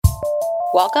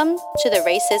Welcome to the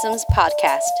Racisms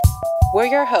Podcast. We're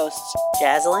your hosts,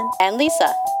 Jaslyn and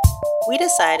Lisa. We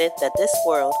decided that this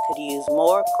world could use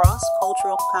more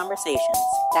cross-cultural conversations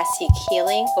that seek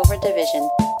healing over division,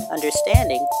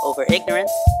 understanding over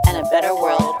ignorance, and a better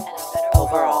world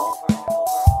overall.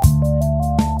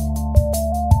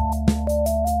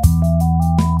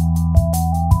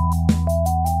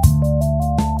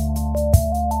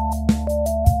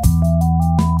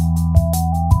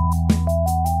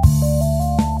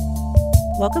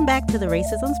 Welcome back to the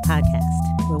Racisms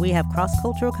Podcast, where we have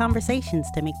cross-cultural conversations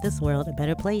to make this world a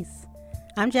better place.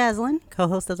 I'm Jaslyn,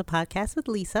 co-host of the podcast with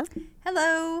Lisa.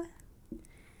 Hello.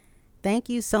 Thank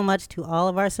you so much to all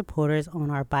of our supporters on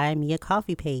our Buy Me a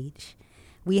Coffee page.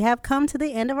 We have come to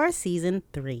the end of our season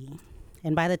 3.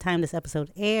 And by the time this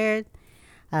episode aired,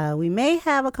 we may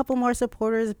have a couple more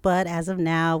supporters, but as of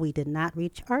now, we did not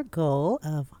reach our goal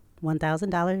of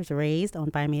 $1,000 raised on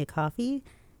Buy Me a Coffee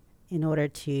in order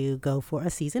to go for a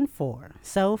season 4.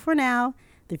 So for now,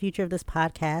 the future of this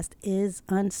podcast is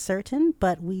uncertain,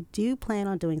 but we do plan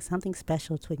on doing something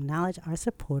special to acknowledge our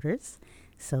supporters.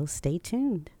 So stay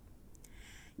tuned.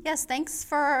 Yes, thanks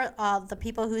for the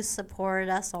people who supported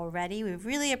us already. We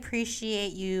really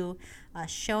appreciate you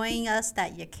showing us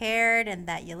that you cared and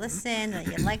that you listened, that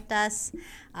you liked us.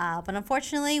 But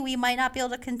unfortunately, we might not be able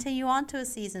to continue on to a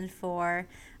season 4.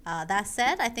 That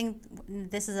said, I think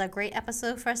this is a great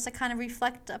episode for us to kind of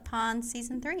reflect upon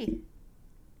season 3.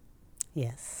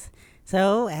 Yes.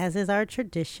 So, as is our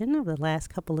tradition of the last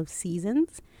couple of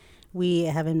seasons, we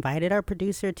have invited our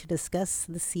producer to discuss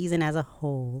the season as a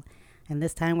whole. And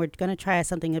this time we're going to try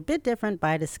something a bit different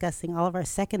by discussing all of our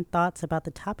second thoughts about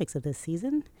the topics of this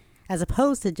season, as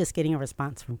opposed to just getting a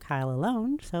response from Kyle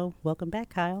alone. So, welcome back,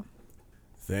 Kyle.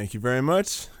 Thank you very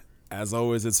much. As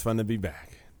always, it's fun to be back.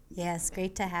 Yes,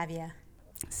 great to have you.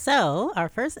 So, our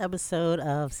first episode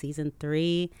of season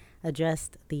 3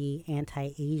 addressed the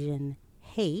anti-Asian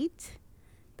hate,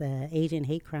 the Asian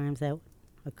hate crimes that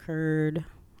occurred,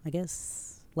 I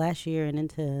guess, last year and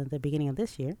into the beginning of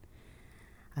this year.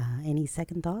 Any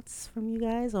second thoughts from you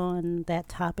guys on that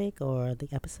topic or the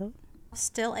episode?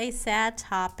 Still a sad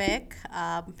topic.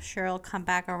 I'm sure it'll come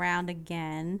back around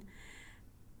again,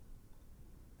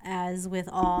 as with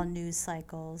all news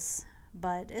cycles.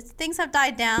 But things have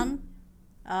died down,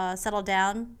 settled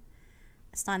down.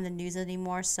 It's not in the news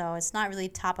anymore, so it's not really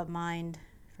top of mind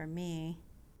for me.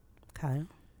 Kyle?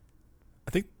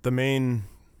 I think the main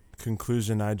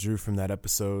conclusion I drew from that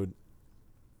episode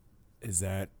is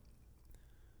that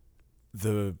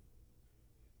the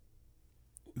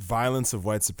violence of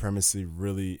white supremacy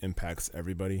really impacts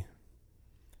everybody.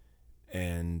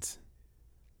 And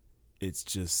it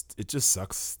just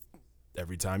sucks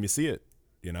every time you see it,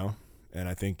 you know? And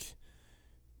I think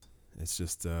it's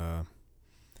just a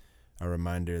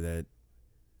reminder that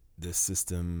this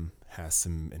system has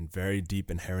some very deep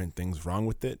inherent things wrong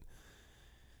with it.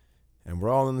 And we're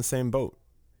all in the same boat.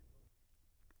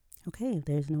 Okay, if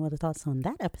there's no other thoughts on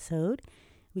that episode,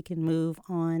 we can move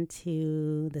on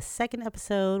to the second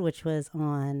episode, which was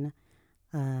on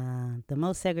the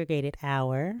most segregated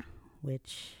hour,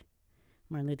 which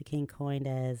Martin Luther King coined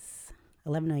as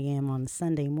 11 a.m. on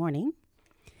Sunday morning.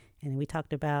 And we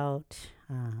talked about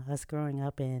us growing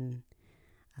up in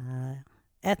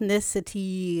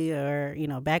ethnicity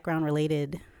or, background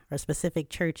related or specific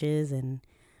churches and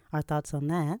our thoughts on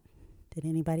that. Did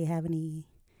anybody have any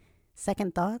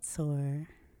second thoughts or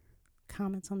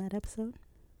comments on that episode?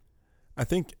 I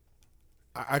think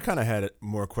I kind of had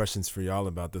more questions for y'all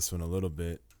about this one a little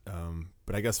bit.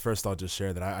 But I guess first I'll just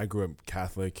share that I grew up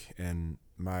Catholic, and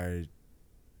my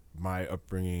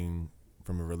upbringing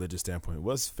from a religious standpoint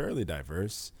was fairly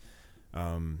diverse.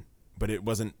 But it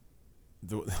wasn't,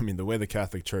 the way the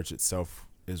Catholic Church itself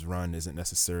is run isn't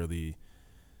necessarily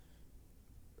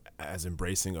as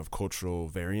embracing of cultural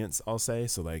variance, I'll say.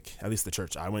 So at least the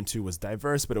church I went to was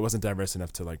diverse, but it wasn't diverse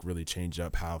enough to really change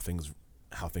up how things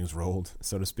rolled,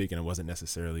 so to speak. And it wasn't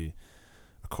necessarily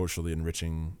a culturally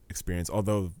enriching experience,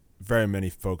 although very many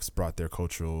folks brought their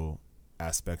cultural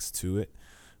aspects to it.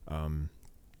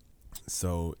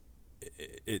 So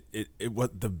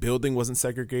the building wasn't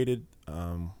segregated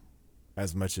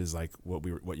as much as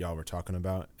what y'all were talking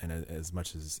about, and as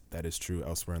much as that is true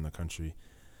elsewhere in the country.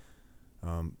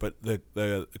 But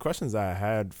the questions I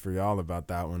had for y'all about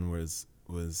that one was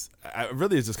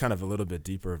really is just kind of a little bit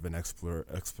deeper of an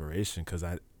exploration, because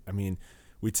I mean,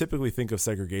 we typically think of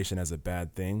segregation as a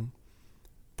bad thing,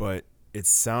 but it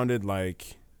sounded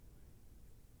like,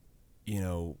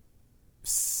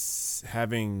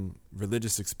 having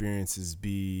religious experiences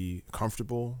be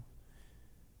comfortable,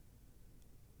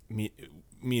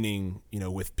 meaning,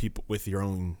 with people, with your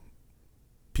own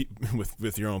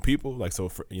with your own people. Like, so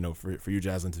for you,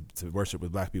 Jaslyn, to worship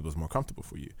with black people is more comfortable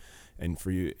for you, and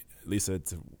for you, Lisa,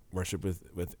 to worship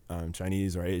with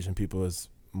Chinese or Asian people is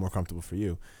more comfortable for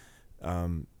you.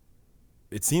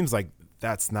 It seems like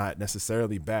that's not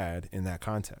necessarily bad in that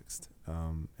context.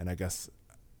 And I guess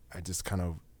I just kind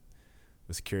of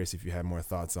was curious if you had more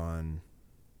thoughts on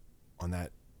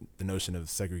that, the notion of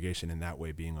segregation in that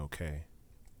way being okay.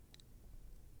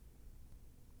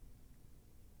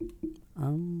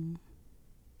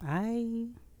 I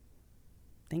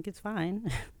think it's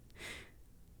fine.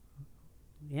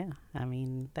 Yeah, I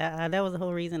mean, that was the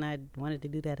whole reason I wanted to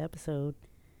do that episode.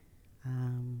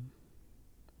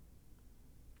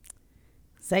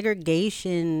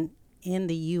 Segregation in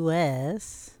the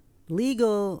U.S.,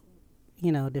 legal,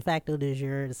 de facto de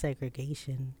jure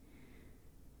segregation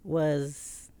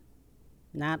was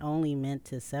not only meant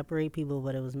to separate people,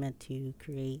 but it was meant to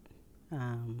create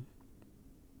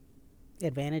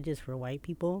advantages for white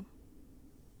people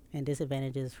and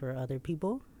disadvantages for other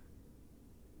people.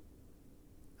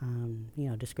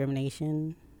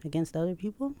 Discrimination against other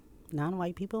people,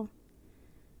 non-white people.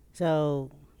 So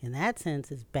in that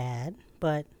sense, it's bad.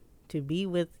 But to be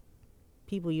with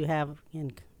people you have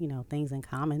things in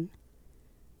common,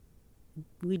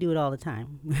 we do it all the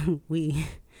time. We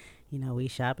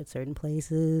shop at certain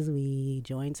places, we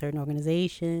join certain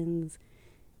organizations,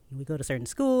 we go to certain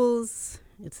schools.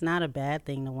 It's not a bad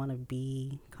thing to want to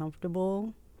be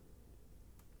comfortable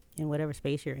in whatever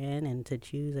space you're in, and to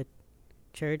choose a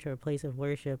church or a place of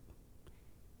worship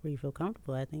where you feel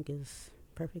comfortable, I think is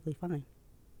perfectly fine.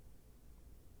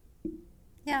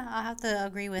 Yeah, I'll have to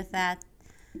agree with that.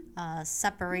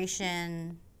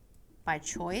 Separation by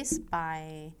choice,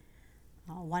 by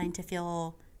wanting to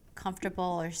feel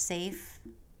comfortable or safe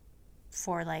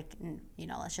for,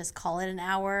 let's just call it an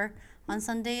hour on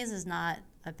Sundays, is not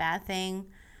a bad thing.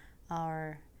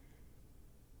 Or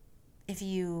if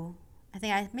you,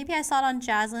 maybe I saw it on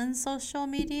Jaslyn's social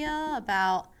media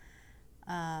about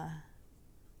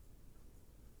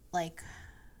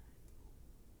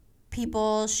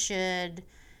people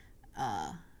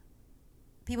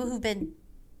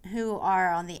who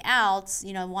are on the outs,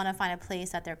 want to find a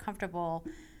place that they're comfortable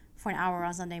for an hour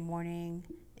on Sunday morning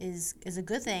is a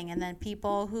good thing. And then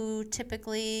people who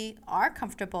typically are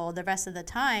comfortable the rest of the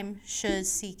time should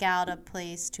seek out a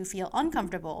place to feel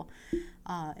uncomfortable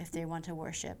if they want to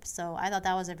worship. So I thought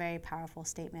that was a very powerful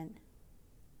statement.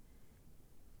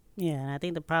 Yeah, and I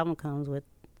think the problem comes with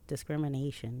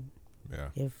discrimination. Yeah.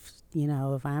 If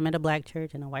I'm at a black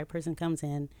church and a white person comes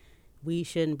in, we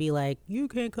shouldn't be like, you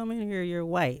can't come in here, you're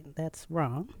white. That's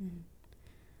wrong. Mm-hmm.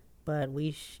 But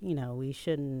we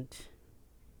shouldn't,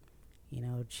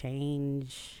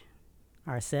 change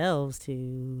ourselves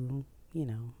to,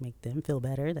 make them feel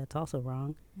better. That's also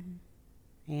wrong.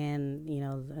 Mm-hmm. And,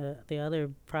 the other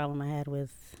problem I had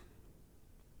with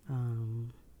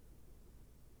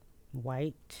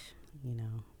white,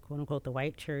 quote unquote, the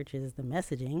white church is the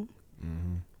messaging.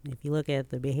 Mm-hmm. If you look at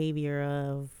the behavior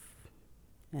of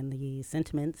and the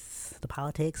sentiments, the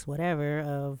politics, whatever,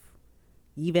 of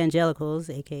evangelicals,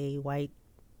 aka white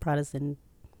Protestant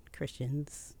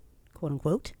Christians, quote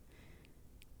unquote,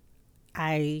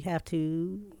 I have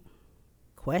to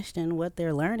question what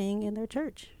they're learning in their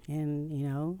church. And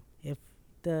if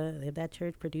that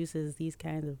church produces these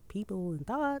kinds of people and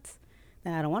thoughts,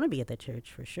 then I don't want to be at that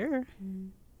church for sure. Mm.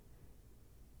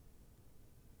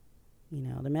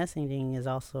 The messaging is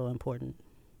also important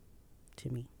to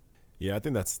me. Yeah, I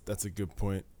think that's a good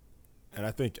point. And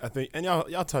I think and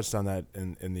y'all touched on that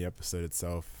in the episode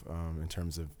itself, in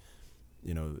terms of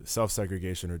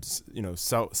self-segregation, or just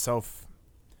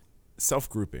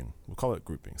self-grouping. We'll call it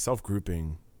grouping.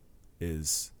 Self-grouping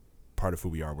is part of who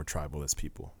we are. We're tribal as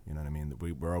people. You know what I mean?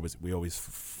 We always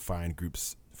find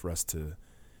groups for us to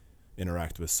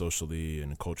interact with socially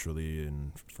and culturally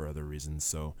and for other reasons.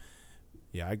 So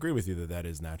yeah, I agree with you that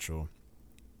is natural,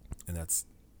 and that's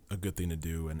a good thing to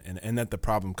do, and that the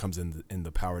problem comes in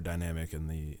the power dynamic and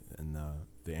the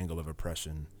angle of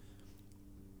oppression,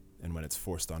 and when it's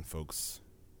forced on folks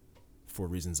for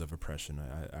reasons of oppression.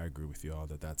 I agree with you all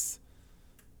that's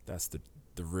the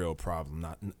real problem.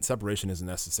 Not separation isn't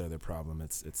necessarily the problem.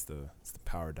 It's the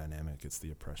power dynamic. It's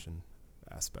the oppression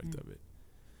aspect of it.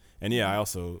 And yeah, I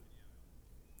also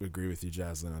agree with you,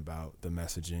 Jaslyn, about the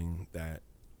messaging that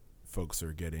folks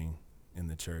are getting in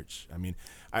the church. I mean,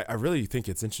 I really think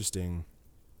it's interesting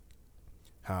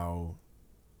how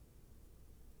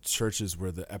churches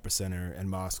were the epicenter and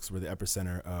mosques were the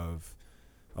epicenter of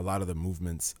a lot of the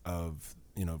movements of,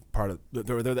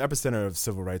 they're the epicenter of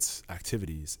civil rights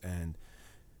activities. And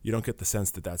you don't get the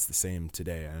sense that that's the same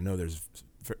today. I know there's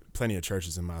plenty of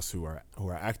churches and mosques who are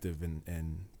active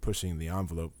in pushing the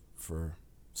envelope for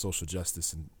social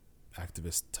justice and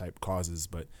activist type causes,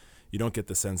 but you don't get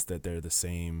the sense that they're the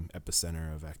same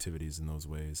epicenter of activities in those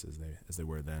ways as they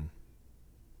were then.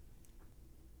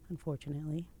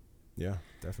 Unfortunately. Yeah,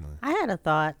 definitely. I had a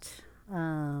thought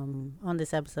on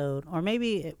this episode, or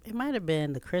maybe it might have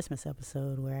been the Christmas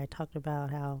episode, where I talked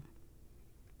about how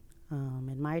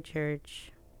in my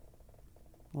church,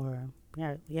 or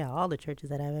all the churches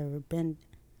that I've ever been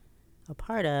a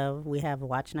part of, we have a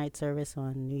watch night service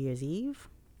on New Year's Eve.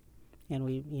 And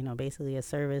we, basically a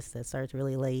service that starts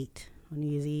really late on New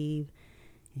Year's Eve.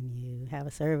 And you have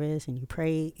a service and you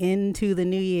pray into the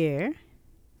new year,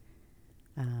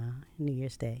 New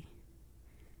Year's Day.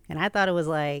 And I thought it was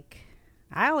like,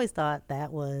 I always thought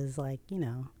that was like,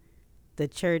 the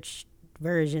church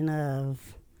version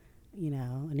of, a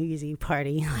New Year's Eve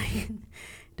party. Like,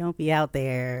 don't be out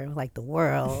there like the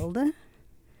world.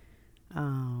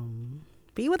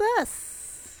 Be with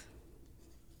us.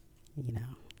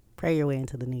 Pray your way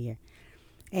into the new year.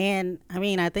 And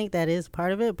I think that is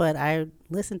part of it, but I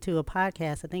listened to a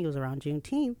podcast, I think it was around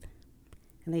Juneteenth,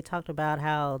 and they talked about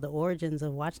how the origins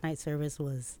of watch night service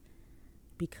was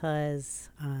because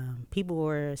people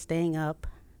were staying up.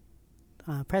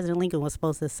 President Lincoln was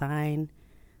supposed to sign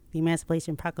the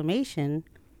Emancipation Proclamation,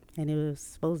 and it was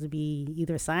supposed to be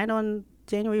either signed on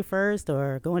January 1st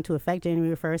or go into effect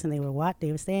January 1st, and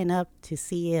they were staying up to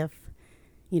see if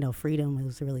freedom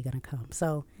was really going to come.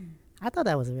 So I thought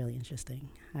that was really interesting.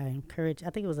 I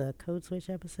think it was a Code Switch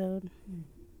episode.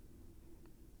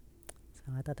 So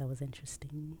I thought that was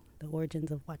interesting. The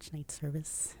origins of watch night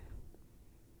service.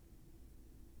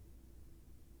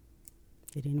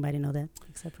 Did anybody know that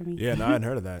except for me? Yeah, no, I hadn't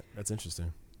heard of that. That's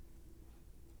interesting.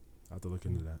 I'll have to look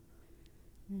into that.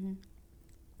 Mm-hmm.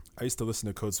 I used to listen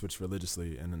to Code Switch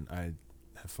religiously, and then I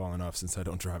have fallen off since I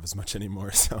don't drive as much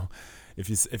anymore. So if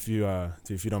you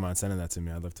don't mind sending that to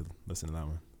me, I'd love to listen to that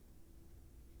one.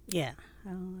 Yeah,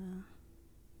 I'll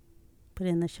put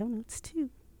it in the show notes too.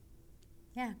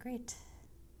 Yeah, great.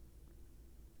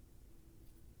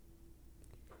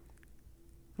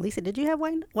 Lisa, did you have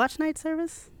watch night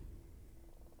service?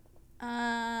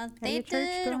 We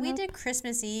did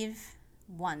Christmas Eve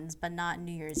ones, but not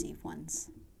New Year's Eve ones.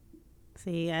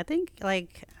 See, I think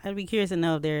I'd be curious to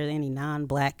know if there are any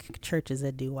non-black churches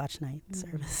that do watch night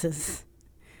services.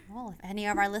 Well, if any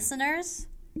of our listeners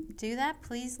do that,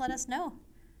 please let us know.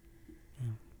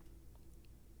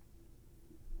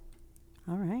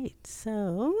 All right.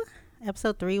 So,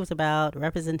 episode 3 was about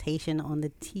representation on the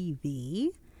TV.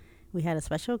 We had a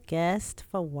special guest,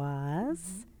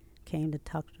 Fawaz, came to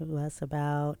talk to us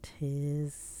about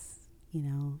his,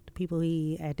 the people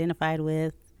he identified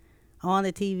with on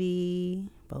the TV,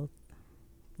 both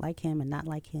like him and not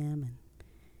like him, and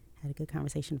had a good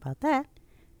conversation about that.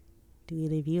 Do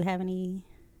either of you have any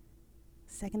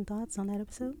second thoughts on that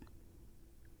episode?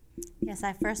 Yes,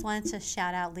 I first wanted to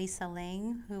shout out Lisa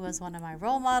Ling, who was one of my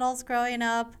role models growing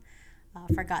up.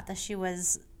 Forgot that she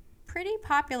was pretty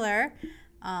popular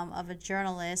of a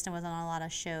journalist and was on a lot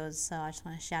of shows, so I just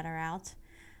want to shout her out.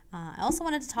 I also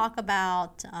wanted to talk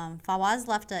about, Fawaz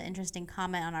left an interesting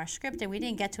comment on our script, and we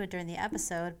didn't get to it during the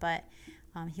episode, but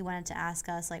he wanted to ask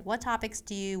us, what topics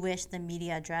do you wish the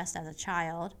media addressed as a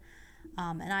child?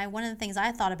 And one of the things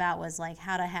I thought about was,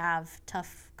 how to have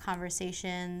tough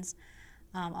conversations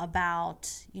about,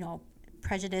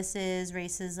 prejudices,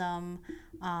 racism,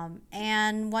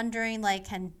 and wondering,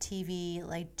 can TV,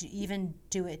 even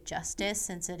do it justice,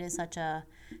 since it is such a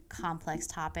complex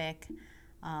topic.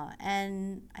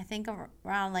 And I think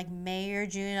around May or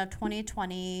June of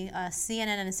 2020, CNN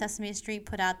and Sesame Street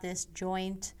put out this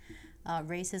joint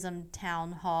racism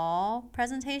town hall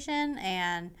presentation,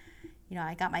 and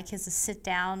I got my kids to sit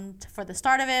down for the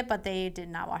start of it, but they did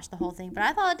not watch the whole thing. But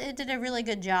I thought it did a really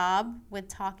good job with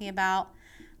talking about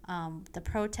the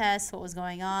protests, what was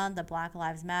going on, the Black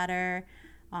Lives Matter.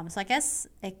 So I guess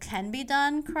it can be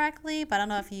done correctly, but I don't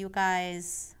know if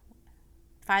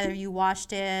either of you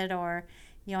watched it or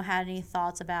had any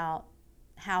thoughts about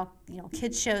how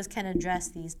kids shows can address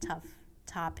these tough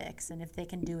topics and if they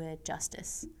can do it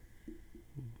justice.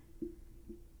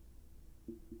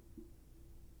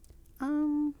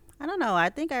 I don't know. I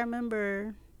think I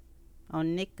remember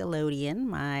on Nickelodeon,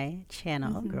 my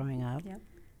channel growing up,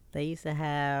 they used to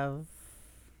have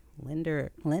Linda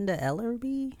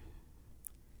Ellerby,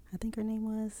 I think her name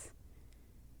was,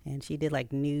 and she did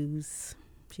news.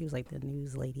 She was the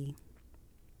news lady,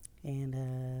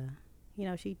 and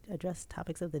she addressed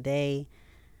topics of the day,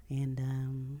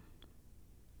 and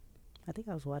I think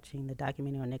I was watching the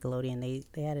documentary on Nickelodeon.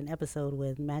 They had an episode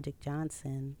with Magic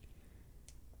Johnson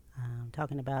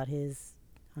talking about his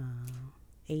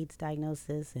AIDS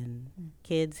diagnosis and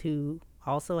kids who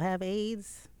also have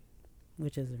AIDS,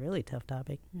 which is a really tough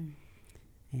topic.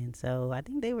 And so I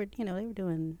think they were trying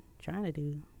to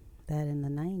do that in the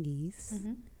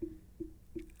 90s.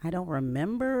 I don't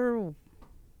remember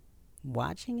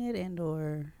watching it and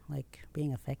or like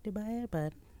being affected by it,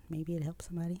 but maybe it helped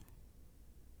somebody.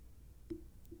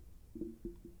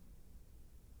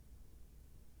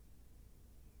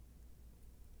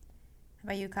 How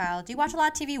about you, Kyle? Do you watch a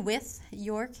lot of TV with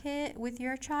your kid, with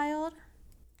your child?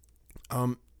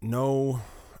 No,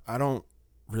 I don't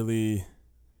really.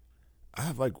 I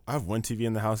have one TV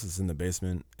in the house. It's in the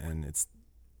basement, and it's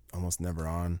almost never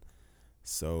on.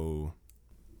 So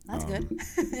that's good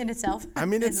in itself. I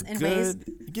mean, it's in good. ways.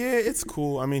 Yeah, it's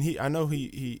cool. I mean, I know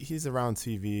he's around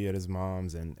TV at his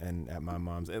mom's and at my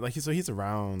mom's. Like he's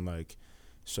around like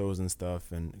shows and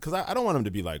stuff, and because I don't want him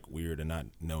to be like weird and not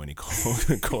know any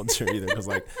culture either. Because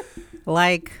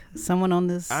like someone on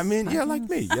this. I mean, yeah, like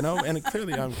me, and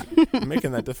clearly I'm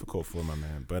making that difficult for my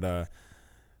man. But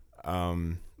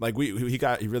like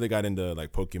he really got into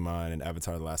like Pokemon and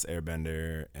Avatar: The Last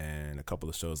Airbender and a couple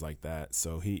of shows like that.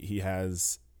 So he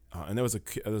has, and there was a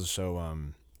show,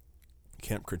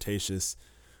 Camp Cretaceous,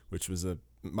 which was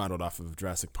modeled off of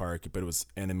Jurassic Park, but it was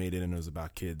animated and it was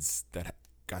about kids that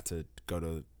got to go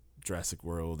to Jurassic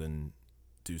World and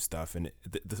do stuff. And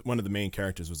one of the main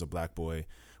characters was a black boy,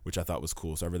 which I thought was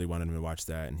cool. So I really wanted him to watch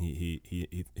that, and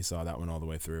he saw that one all the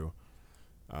way through.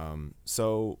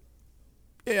 So.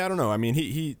 Yeah, I don't know. I mean,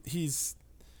 he's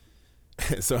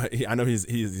so I know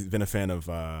he's been a fan of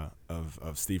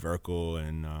Steve Urkel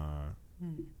and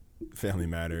Family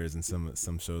Matters and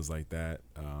some shows like that.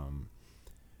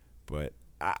 But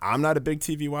I'm not a big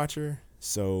TV watcher,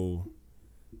 so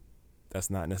that's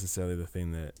not necessarily the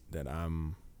thing that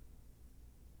I'm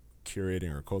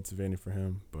curating or cultivating for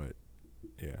him. But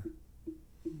yeah.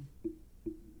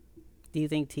 Do you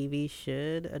think TV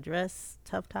should address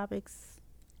tough topics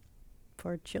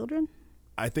for children?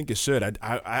 I think it should.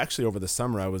 I actually over the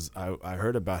summer I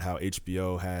heard about how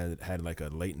HBO had like a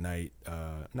late night,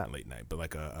 not late night, but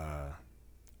like a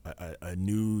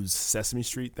news Sesame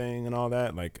Street thing and all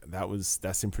that. Like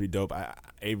that seemed pretty dope.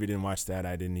 Avery didn't watch that.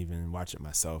 I didn't even watch it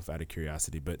myself out of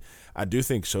curiosity. But I do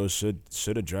think shows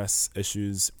should address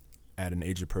issues at an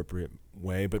age appropriate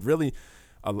way. But really,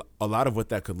 a lot of what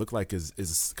that could look like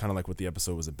is kind of like what the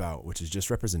episode was about, which is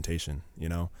just representation.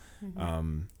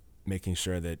 Making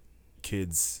sure that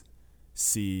kids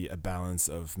see a balance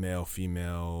of male,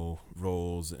 female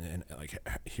roles and like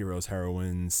heroes,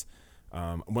 heroines.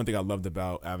 One thing I loved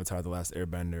about Avatar: The Last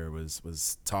Airbender was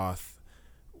Toph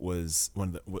was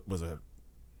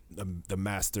the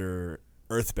master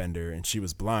earthbender, and she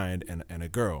was blind and a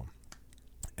girl,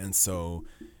 and so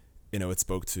it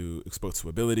spoke to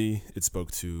ability, it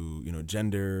spoke to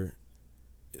gender,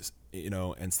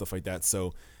 and stuff like that.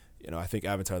 So I think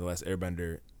Avatar: The Last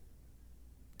Airbender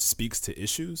speaks to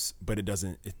issues, but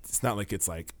it's not like it's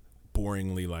like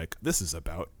boringly like this is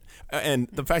about, and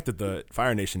the fact that the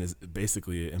Fire Nation is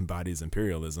basically embodies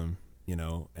imperialism,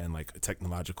 and like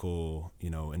technological,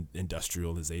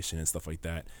 industrialization and stuff like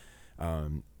that.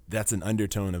 That's an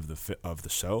undertone of the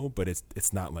show, but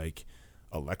it's not like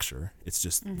a lecture. It's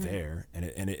just there, and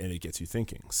it gets you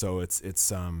thinking. So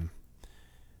it's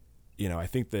I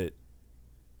think that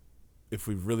if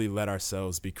we really let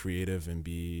ourselves be creative and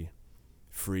be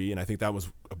free, and I think that was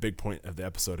a big point of the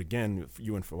episode. Again,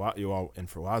 you all and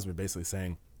Fawaz were basically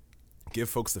saying, give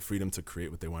folks the freedom to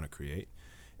create what they want to create,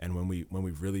 and when we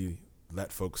really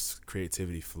let folks'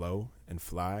 creativity flow and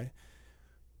fly,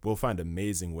 we'll find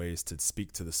amazing ways to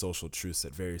speak to the social truths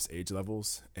at various age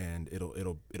levels, and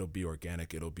it'll be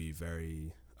organic. It'll be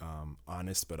very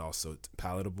honest, but also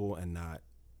palatable and not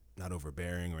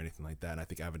overbearing or anything like that. And I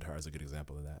think Avatar is a good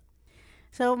example of that.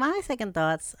 So my second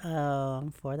thoughts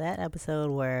for that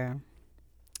episode were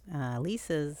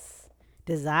Lisa's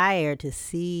desire to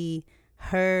see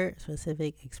her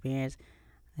specific experience.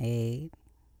 I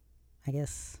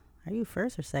guess, are you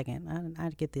first or second? I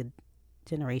get the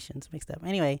generations mixed up.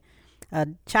 Anyway, a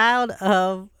child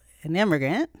of an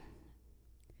immigrant,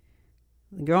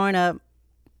 growing up,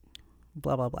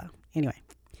 blah, blah, blah. Anyway,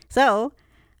 so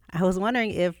I was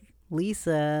wondering if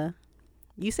Lisa...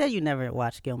 You said you never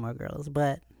watched Gilmore Girls,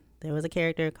 but there was a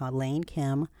character called Lane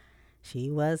Kim. She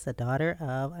was the daughter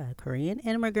of a Korean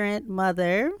immigrant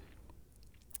mother.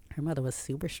 Her mother was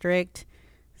super strict,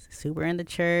 super into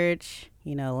church.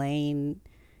 Lane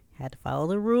had to follow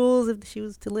the rules if she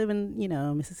was to live in,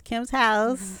 Mrs. Kim's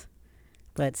house.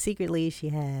 But secretly she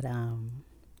had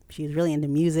she was really into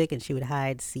music, and she would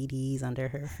hide CDs under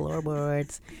her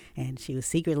floorboards, and she was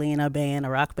secretly in a band, a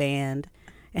rock band.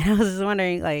 And I was just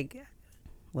wondering, like,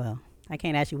 well, I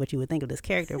can't ask you what you would think of this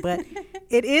character, but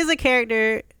it is a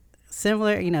character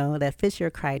similar, you know, that fits your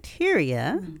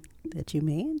criteria that you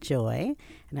may enjoy.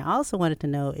 And I also wanted to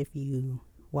know if you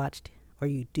watched, or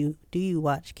you do you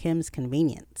watch Kim's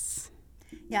Convenience?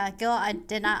 Yeah, I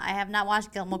did not. I have not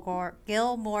watched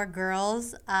Gilmore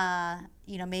Girls.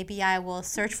 You know, maybe I will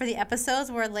search for the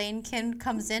episodes where Lane Kim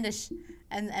comes in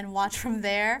and watch from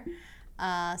there.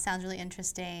 Sounds really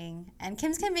interesting. And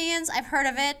Kim's Convenience, I've heard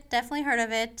of it. Definitely heard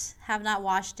of it. Have not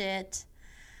watched it.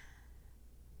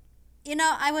 You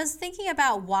know, I was thinking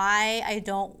about why I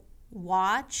don't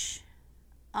watch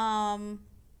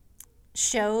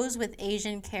shows with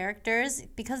Asian characters,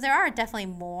 because there are definitely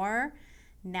more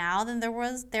now than there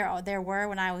were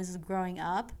when I was growing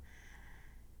up.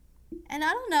 And I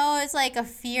don't know, it's like a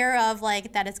fear of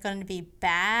like that it's going to be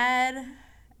bad,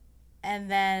 and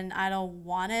then I don't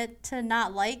want it to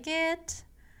not like it.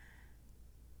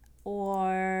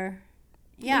 Or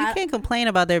yeah, well, you can't complain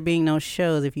about there being no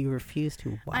shows if you refuse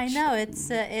to watch. I know it's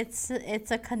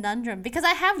a conundrum, because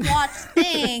I have watched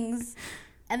things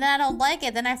and then I don't like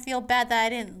it, then I feel bad that I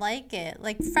didn't like it.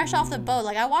 Like Fresh Off the Boat,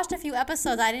 like I watched a few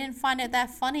episodes, I didn't find it that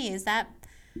funny.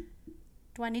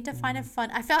 Do I need to find it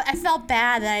fun? I felt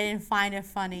bad that I didn't find it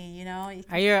funny, you know?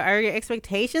 Are your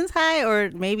expectations high, or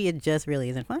maybe it just really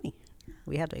isn't funny?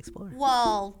 We have to explore.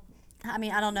 Well, I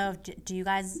mean, I don't know.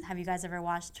 Have you guys ever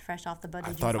watched Fresh Off the Boat?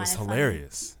 I thought it was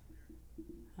hilarious.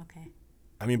 Funny? Okay.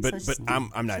 I mean, but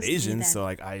I'm not Asian, so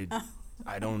like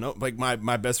I don't know. Like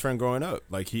my best friend growing up,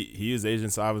 like he is Asian,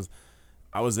 so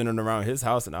I was in and around his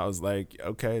house, and I was like,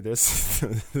 okay, this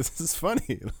is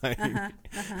funny, like,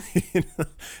 you know,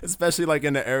 especially like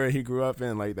in the era he grew up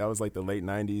in, like that was like the late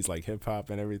 '90s, like hip hop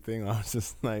and everything. I was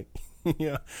just like,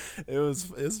 yeah,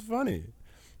 it's funny.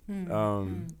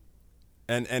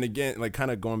 And again, like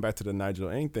kind of going back to the Nigel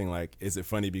Ng thing, like, is it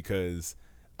funny because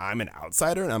I'm an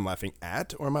outsider and I'm laughing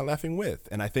at, or am I laughing with?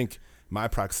 And I think my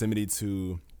proximity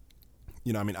to,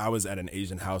 you know, I mean, I was at an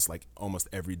Asian house like almost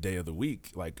every day of the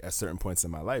week, like at certain points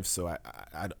in my life. So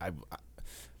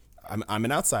I'm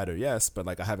an outsider, yes, but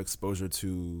like I have exposure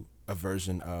to a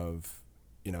version of,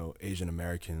 you know, Asian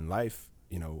American life,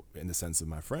 you know, in the sense of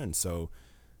my friends. So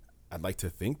I'd like to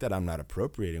think that I'm not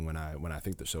appropriating when I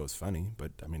think the show is funny,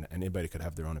 but I mean, anybody could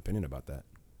have their own opinion about that.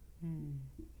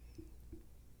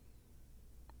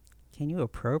 Can you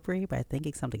appropriate by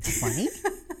thinking something's funny?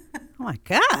 Oh my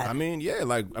God. I mean, yeah,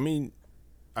 like, I mean,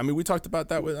 we talked about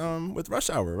that with Rush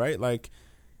Hour, right? Like,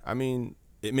 I mean,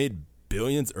 it made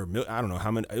billions or I don't know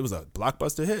how many. It was a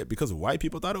blockbuster hit because white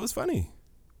people thought it was funny.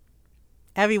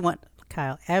 Everyone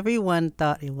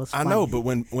thought it was funny. I know, but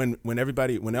when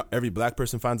every black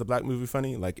person finds a black movie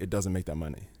funny, like it doesn't make that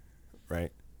money,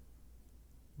 right?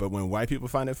 But when white people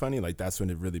find it funny, like that's when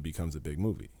it really becomes a big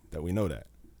movie. That we know that.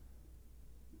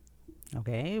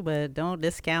 Okay, but don't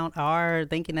discount our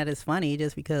thinking that it's funny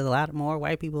just because a lot more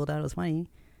white people thought it was funny.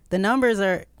 The numbers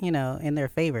are, you know, in their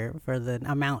favor for the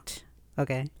amount.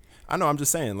 Okay. I know. I'm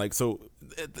just saying, like, so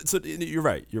you're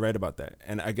right. You're right about that.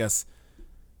 And I guess,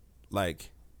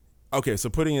 like, okay, so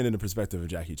putting it in the perspective of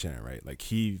Jackie Chan, right? Like,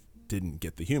 he didn't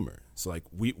get the humor. So, like,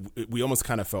 we almost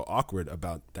kind of felt awkward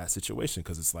about that situation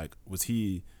because it's like, was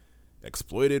he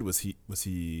exploited? Was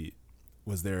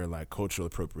there like cultural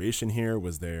appropriation here?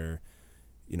 Was there,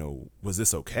 you know, was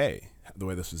this okay the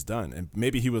way this was done? And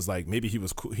maybe he was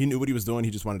cool. He knew what he was doing.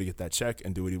 He just wanted to get that check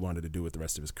and do what he wanted to do with the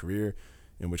rest of his career,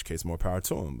 in which case more power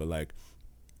to him. But like,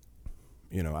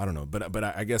 you know, I don't know. But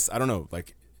I guess, I don't know.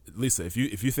 Like, Lisa, if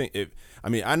you think I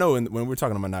mean, I know when we're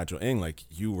talking about Nigel Ng, like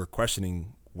you were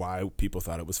questioning why people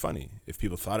thought it was funny. If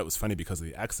people thought it was funny because of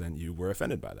the accent, you were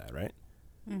offended by that, right?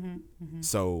 Mm-hmm, mm-hmm.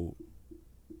 So,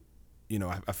 you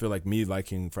know, I feel like me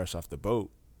liking Fresh Off the Boat,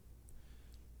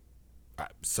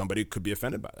 somebody could be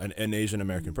offended by it. An Asian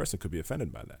American person could be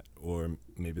offended by that, or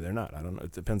maybe they're not. I don't know.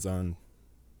 It depends on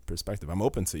perspective. I'm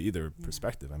open to either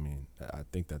perspective. I mean, I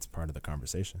think that's part of the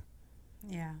conversation.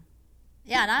 Yeah,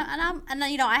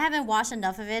 and you know, I haven't watched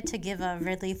enough of it to give a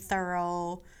really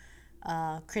thorough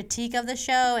critique of the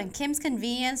show. And Kim's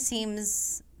Convenience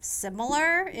seems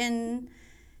similar in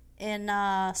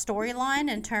storyline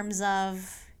in terms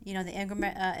of, you know, the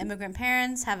immigrant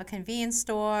parents have a convenience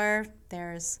store.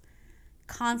 There's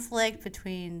conflict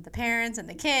between the parents and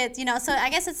the kids, you know. So I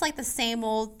guess it's like the same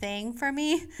old thing for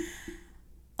me.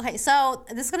 Okay, so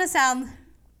this is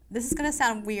gonna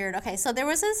sound weird. Okay, so there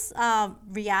was this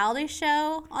reality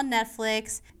show on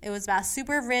Netflix. It was about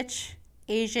super rich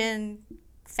Asian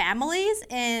families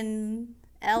in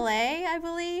LA, I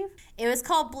believe. It was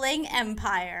called Bling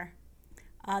Empire.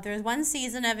 There was one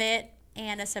season of it,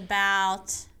 and it's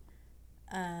about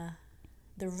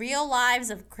the real lives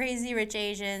of crazy rich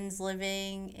Asians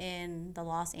living in the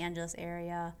Los Angeles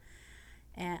area.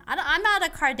 And I'm not a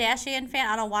Kardashian fan.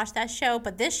 I don't watch that show.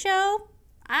 But this show,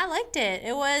 I liked it.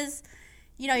 It was,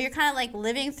 you're kind of like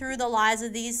living through the lives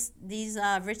of these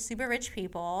rich, super rich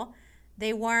people.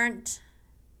 They weren't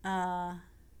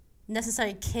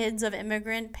necessarily kids of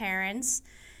immigrant parents.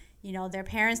 Their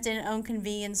parents didn't own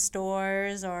convenience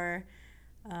stores or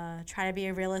try to be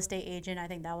a real estate agent. I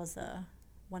think that was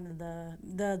one of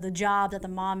the job that the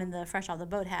mom in the Fresh Off the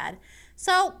Boat had.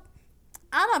 So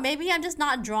I don't know, maybe I'm just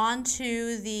not drawn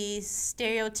to the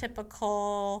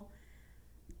stereotypical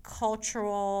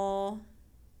cultural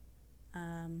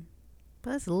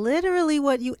But it's literally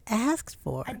what you asked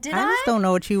for. I I? just don't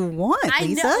know what you want,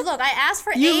 Lisa. I know. Look, I asked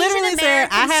for You Asian literally said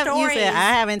American stories. You said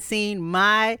I haven't seen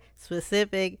my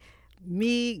specific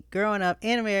me growing up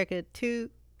in America to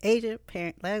Asian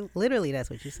parent. Like, literally, that's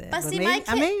what you said. But see, maybe,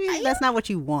 maybe that's not what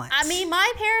you want. I mean,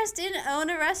 my parents didn't own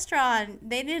a restaurant.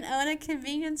 They didn't own a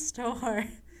convenience store.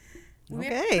 We're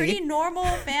a pretty normal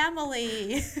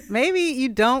family. Maybe you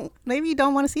don't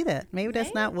want to see that. Maybe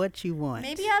that's not what you want.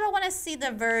 Maybe I don't want to see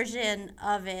the version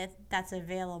of it that's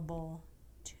available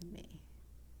to me.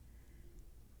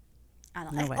 I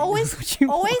don't know.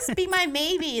 Always be my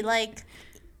maybe. Like,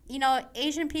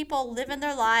 Asian people living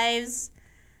their lives.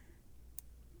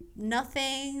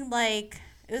 Nothing like,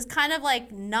 it was kind of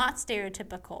like not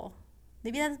stereotypical.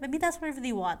 Maybe that's what I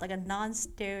really want, like a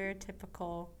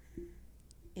non-stereotypical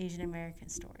Asian American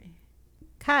story.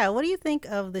 Kyle, what do you think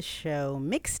of the show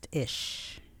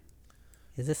Mixed-ish?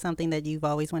 Is this something that you've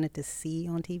always wanted to see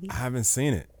on TV? I haven't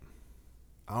seen it.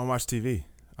 I don't watch TV.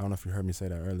 I don't know if you heard me say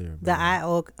that earlier.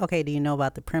 Okay, do you know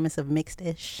about the premise of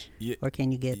Mixed-ish? Yeah, or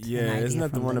can you get an idea isn't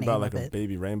that the from one the about name like of a it?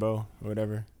 baby rainbow or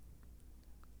whatever?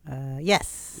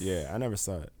 Yes. Yeah, I never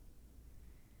saw it.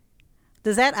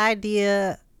 Does that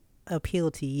idea appeal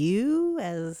to you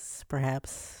as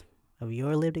perhaps of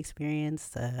your lived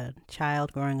experience, a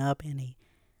child growing up in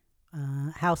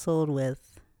a household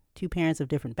with two parents of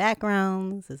different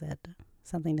backgrounds? Is that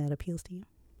something that appeals to you?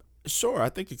 Sure, I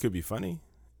think it could be funny.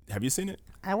 Have you seen it?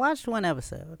 I watched one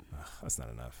episode. Ugh, that's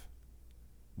not enough.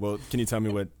 Well, can you tell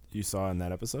me what you saw in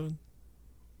that episode?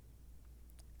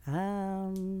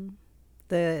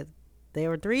 There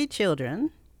were three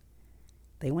children.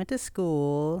 They went to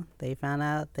school. They found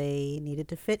out they needed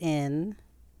to fit in.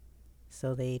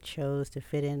 So they chose to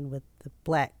fit in with the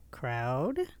black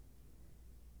crowd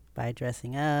by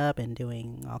dressing up and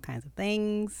doing all kinds of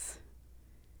things.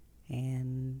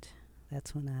 And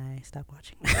that's when I stopped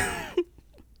watching.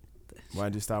 Why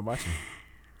did you stop watching?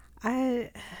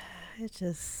 I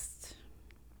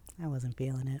wasn't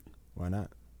feeling it. Why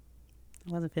not?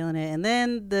 I wasn't feeling it. And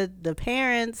then the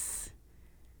parents,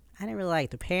 I didn't really like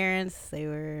the parents. They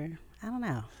were, I don't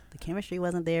know. The chemistry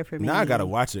wasn't there for me. Now I gotta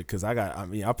watch it because I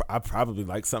probably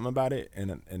like something about it,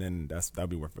 and then that'll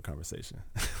be worth the conversation.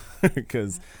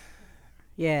 Because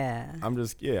yeah, I'm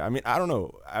just I mean I don't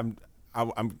know.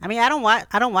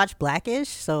 I don't watch Blackish,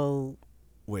 so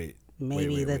wait.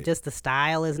 Maybe just the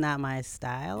style is not my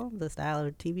style. The style of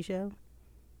the TV show.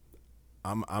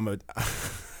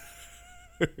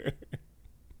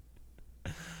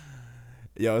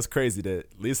 Yo, it's crazy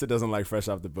that Lisa doesn't like Fresh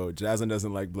Off the Boat, Jasmine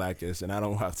doesn't like Blackish, and I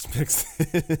don't watch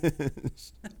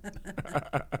Mixed-ish.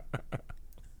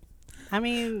 I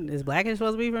mean, is Blackish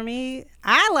supposed to be for me?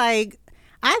 I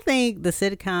think the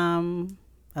sitcom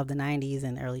of the 90s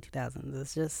and early 2000s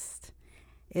is just,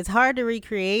 it's hard to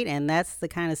recreate, and that's the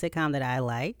kind of sitcom that I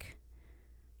like.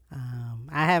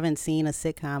 I haven't seen a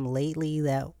sitcom lately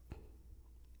that,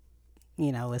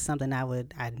 is something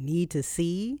I need to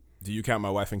see. Do you count My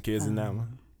Wife and Kids in that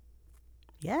one?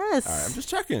 Yes. All right, I'm just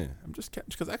checking.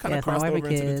 Because I kind of crossed over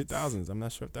into the 2000s. I'm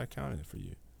not sure if that counted for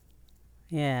you.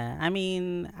 Yeah, I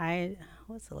mean,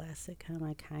 what's the last sitcom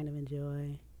I kind of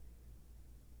enjoy?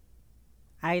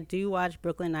 I do watch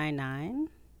Brooklyn Nine-Nine,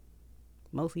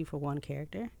 mostly for one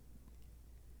character.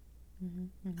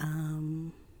 Mm-hmm.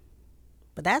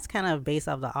 But that's kind of based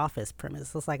off the Office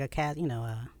premise. It's like a cast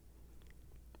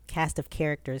of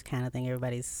characters kind of thing.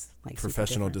 Everybody's like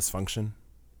professional dysfunction.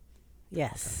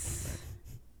 Yes. Okay.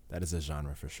 That is a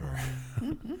genre for sure.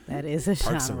 That is a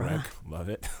genre. Parks and Rec, love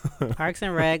it. Parks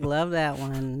and Rec, love that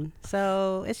one.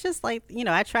 So it's just like,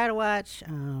 I try to watch,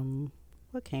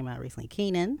 what came out recently?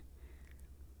 Kenan.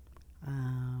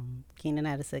 Kenan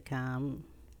had a sitcom.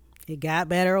 It got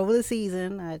better over the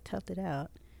season. I toughed it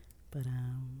out. But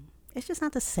it's just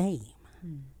not the same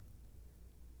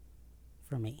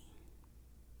for me.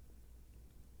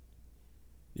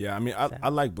 Yeah, I mean, I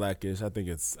like Blackish. I think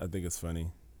it's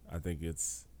funny. I think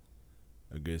it's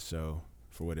a good show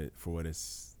for what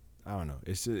it's. I don't know.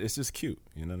 It's just cute.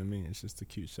 You know what I mean? It's just a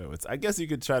cute show. I guess you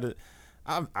could try to.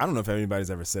 I don't know if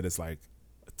anybody's ever said it's like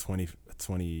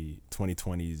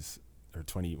 2020s or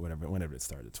 20 whenever it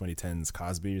started, 2010s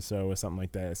Cosby show or something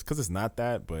like that. It's because it's not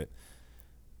that, but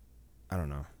I don't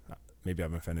know. Maybe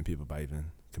I'm offending people by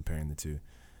even comparing the two,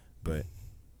 but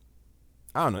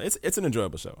I don't know. It's an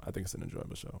enjoyable show. I think it's an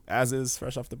enjoyable show, as is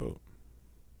Fresh Off the Boat.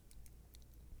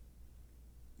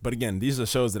 But again, these are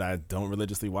shows that I don't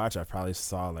religiously watch. I probably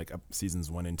saw like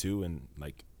seasons 1 and 2 and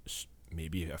like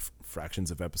maybe fractions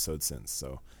of episodes since.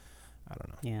 So I don't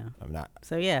know. Yeah. I'm not.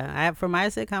 So yeah, for my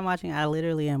sitcom watching, I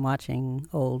literally am watching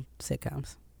old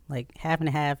sitcoms. Like half and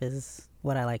half is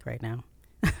what I like right now.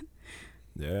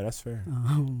 Yeah, that's fair.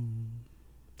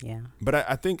 Yeah. But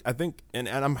I think, and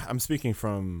I'm speaking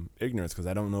from ignorance because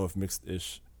I don't know if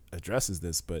Mixed-ish addresses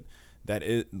this, but that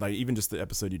is like even just the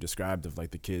episode you described of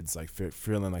like the kids like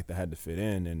feeling like they had to fit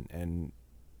in and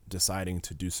deciding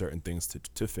to do certain things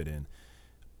to fit in.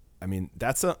 I mean,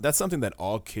 that's something that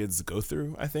all kids go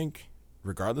through, I think,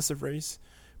 regardless of race.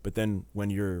 But then when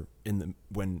you're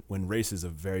when race is a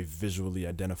very visually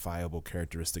identifiable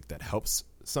characteristic that helps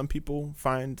some people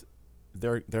find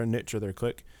their niche or their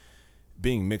clique,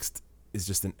 being mixed is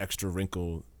just an extra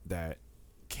wrinkle that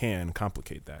can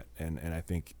complicate that. And I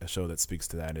think a show that speaks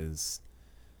to that is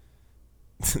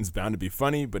it's bound to be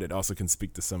funny, but it also can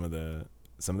speak to some of the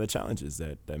challenges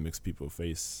that mixed people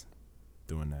face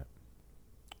doing that.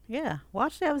 Yeah.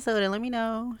 Watch the episode and let me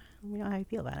know how you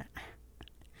feel about it.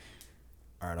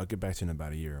 All right, I'll get back to you in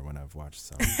about a year when I've watched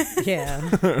some. Yeah.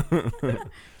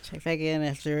 Check back in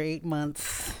after 8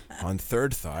 months. On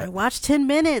third thought, I watched 10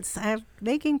 minutes. I'm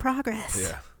making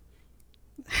progress.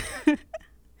 Yeah.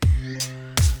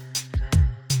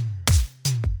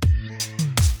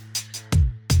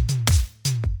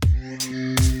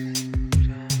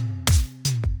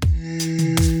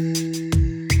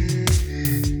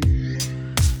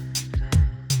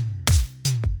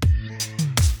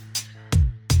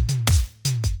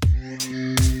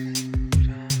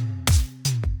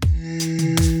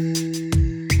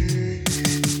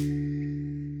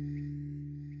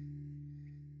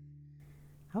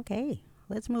 Okay,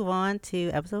 let's move on to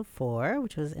episode 4,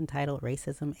 which was entitled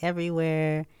Racism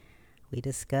Everywhere. We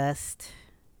discussed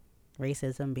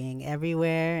racism being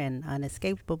everywhere and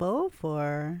unescapable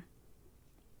for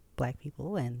Black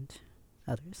people and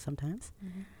others sometimes.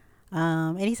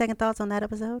 Mm-hmm. Any second thoughts on that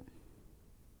episode?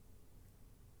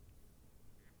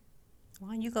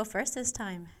 Why don't you go first this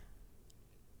time?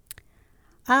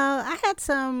 I had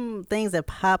some things that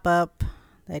pop up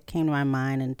that came to my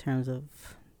mind in terms of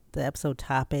the episode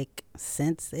topic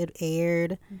since it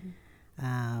aired.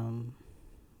 Mm-hmm.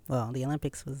 Well, the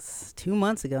Olympics was 2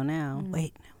 months ago now. Mm-hmm.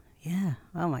 Wait, yeah.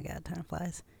 Oh my God, time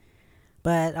flies.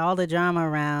 But all the drama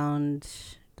around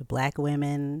the Black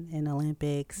women in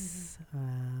Olympics,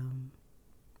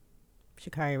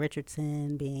 Sha'Carri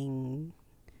Richardson being,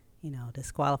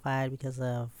 disqualified because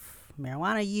of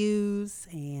marijuana use,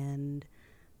 and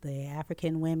the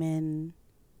African women,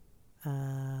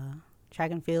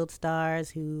 track and field stars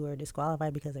who are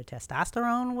disqualified because their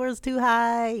testosterone was too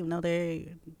high, even though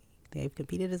they've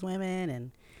competed as women,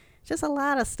 and just a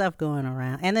lot of stuff going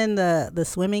around. And then the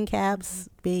swimming caps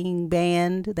being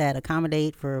banned that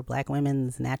accommodate for Black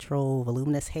women's natural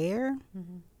voluminous hair.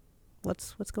 Mm-hmm.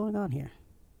 What's going on here?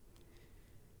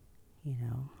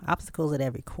 Obstacles at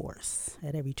every course,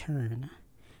 at every turn.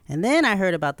 And then I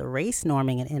heard about the race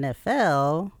norming in the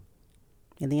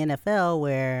NFL,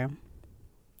 where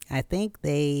I think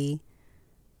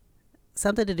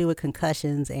something to do with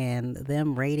concussions and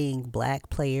them rating Black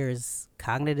players'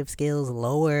 cognitive skills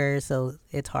lower, so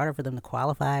it's harder for them to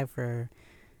qualify for,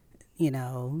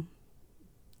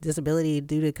 disability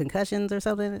due to concussions or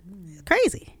something.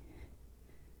 Crazy.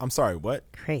 I'm sorry, what?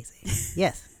 Crazy.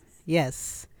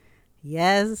 Yes.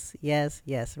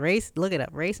 Race, look it up.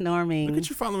 Race norming. Look at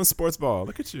you following sports ball.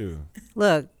 Look at you.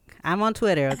 Look, I'm on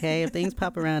Twitter, okay? If things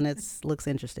pop around, it looks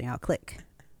interesting. I'll click.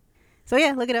 So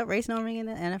yeah, look it up, race norming in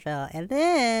the NFL. And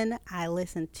then I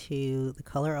listened to The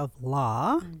Color of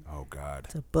Law. Oh God.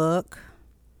 It's a book.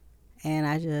 And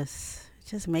it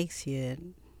just makes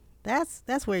you,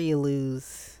 that's where you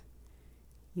lose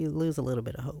a little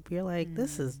bit of hope. You're like,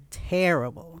 this is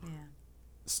terrible. Yeah.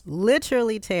 It's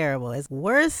literally terrible. It's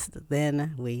worse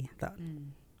than we thought.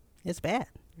 It's bad.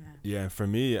 Yeah, for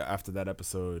me, after that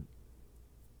episode,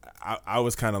 I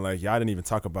was kind of like, y'all didn't even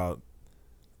talk about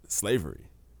slavery.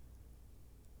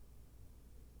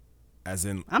 As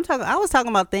in, I was talking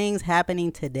about things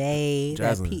happening today.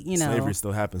 Jasmine, slavery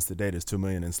still happens today. There's 2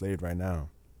 million enslaved right now.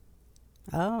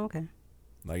 Oh, okay.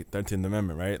 Like 13th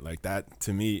Amendment, right? Like that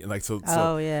to me, like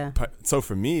Oh, yeah. So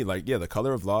for me, like, yeah, the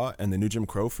color of law and the new Jim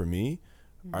Crow for me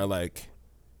are like,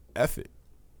 F it.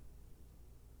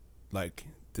 Like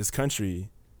this country,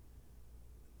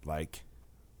 like,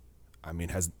 I mean,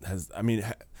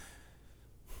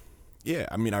 yeah,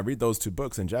 I mean, I read those two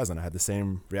books and Jasmine, I had the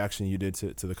same reaction you did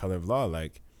to the color of law.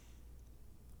 Like,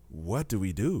 what do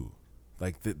we do?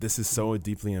 Like this is so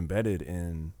deeply embedded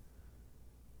in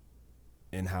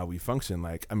how we function.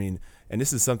 Like, I mean, and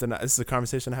this is a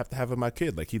conversation I have to have with my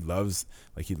kid. Like he loves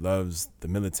the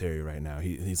military right now.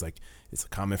 He's like, it's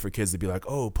common for kids to be like,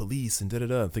 oh, police and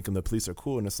da-da-da, thinking the police are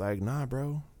cool. And it's like, nah,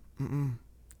 bro,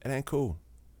 it ain't cool.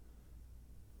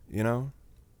 You know?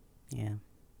 Yeah.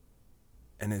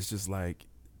 And it's just like,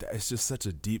 it's just such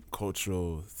a deep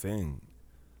cultural thing.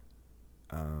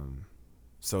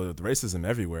 So the racism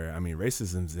everywhere. I mean,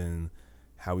 racism's in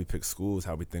how we pick schools,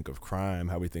 how we think of crime,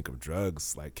 how we think of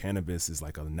drugs. Like cannabis is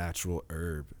like a natural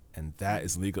herb, and that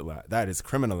is legalized, that is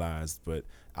criminalized. But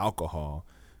alcohol,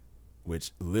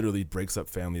 which literally breaks up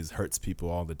families, hurts people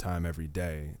all the time, every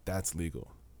day, that's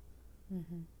legal.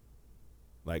 Mm-hmm.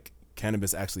 Like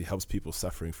cannabis actually helps people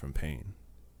suffering from pain.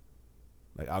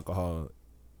 Like alcohol,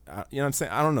 you know what I'm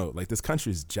saying? I don't know. Like this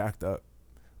country is jacked up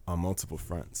on multiple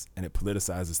fronts, and it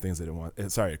politicizes things that it wants.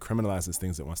 It criminalizes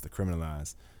things it wants to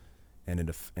criminalize. And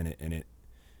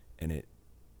it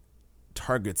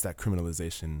targets that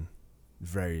criminalization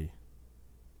very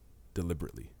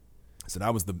deliberately. So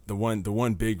that was the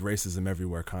one big racism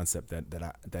everywhere concept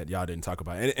that y'all didn't talk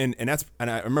about. And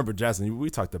I remember, Jasmine, we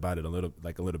talked about it a little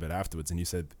bit afterwards, and you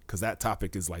said, because that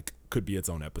topic is like, could be its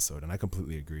own episode, and I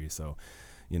completely agree. So,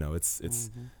 you know, it's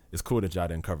cool that y'all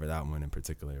didn't cover that one in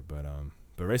particular, but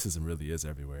racism really is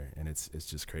everywhere, and it's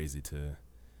just crazy to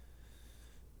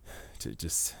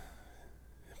just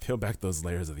peel back those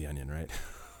layers of the onion, right?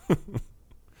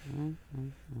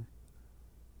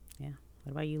 Yeah.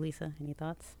 What about you, Lisa? Any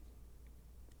thoughts?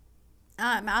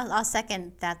 I'll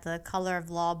second that. The Color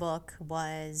of Law book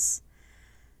was,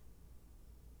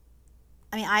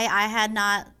 I mean, I had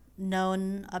not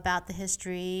known about the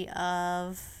history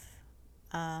of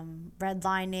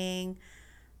redlining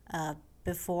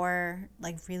before,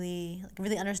 like really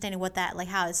understanding what that, like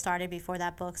how it started before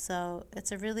that book. So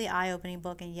it's a really eye-opening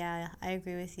book, and yeah, I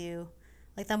agree with you.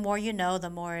 Like the more you know,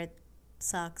 the more it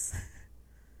sucks.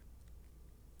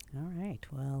 All right.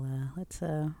 Well, let's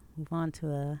move on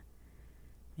to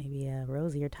maybe a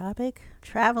rosier topic: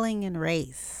 traveling and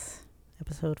race.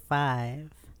 Episode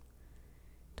 5.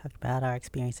 Talked about our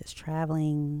experiences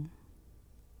traveling.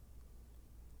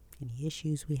 Any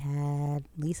issues we had.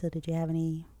 Lisa, did you have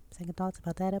any second thoughts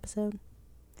about that episode?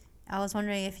 I was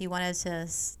wondering if you wanted to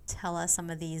tell us some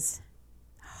of these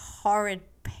horrid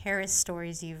Paris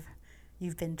stories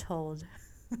you've been told.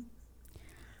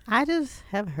 I just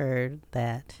have heard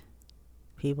that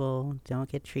people don't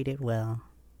get treated well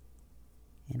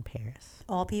in Paris.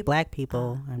 All people? Black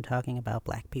people. I'm talking about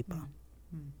black people.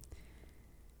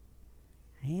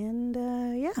 And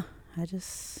yeah,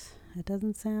 it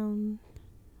doesn't sound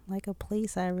like a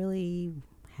place I really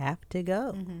have to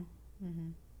go.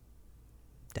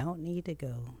 Don't need to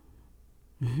go.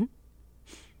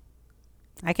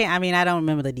 I don't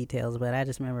remember the details, but I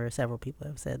just remember several people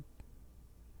have said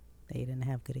they didn't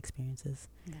have good experiences.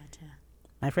 Gotcha.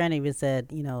 My friend even said,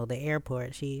 the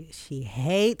airport, she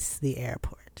hates the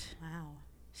airport. Wow.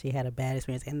 She had a bad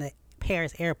experience in the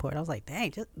Paris airport. I was like,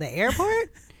 dang, just the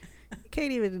airport? You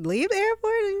can't even leave the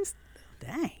airport?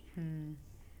 Dang.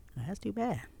 Well, that's too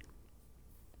bad.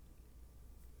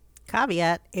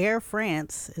 Caveat, Air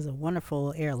France is a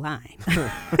wonderful airline.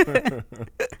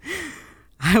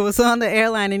 I was on the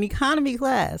airline in economy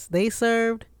class. They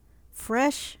served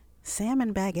fresh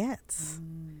salmon baguettes.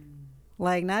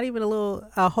 Like not even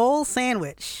a whole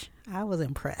sandwich. I was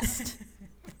impressed.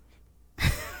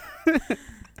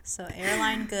 So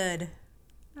airline good.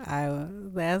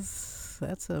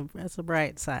 That's a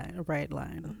bright side, a bright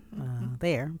line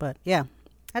there. But yeah,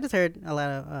 I just heard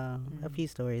a few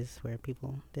stories where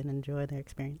people didn't enjoy their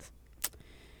experience.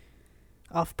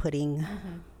 Off-putting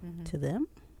to them.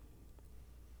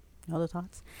 Other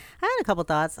thoughts? I had a couple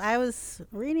thoughts. I was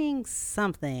reading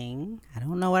something. I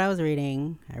don't know what I was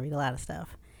reading. I read a lot of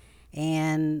stuff.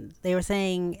 And they were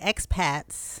saying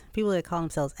expats, people that call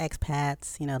themselves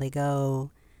expats, they go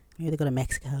to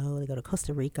Mexico, they go to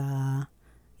Costa Rica,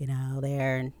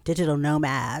 they're digital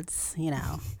nomads,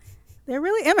 they're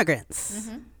really immigrants.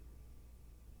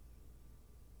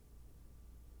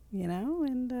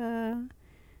 And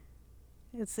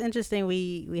it's interesting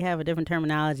we have a different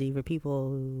terminology for people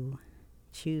who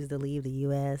choose to leave the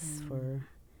U.S. for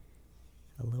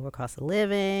a lower cost of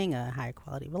living, a higher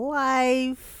quality of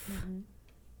life.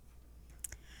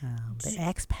 The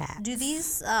expats. Do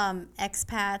these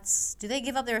expats, do they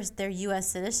give up their U.S.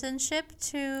 citizenship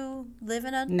to live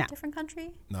in a different country?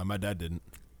 No, my dad didn't.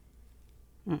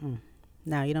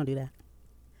 No, you don't do that.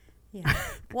 Yeah.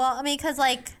 Well, I mean, because,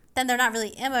 like, then they're not really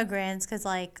immigrants because,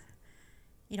 like,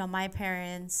 you know, my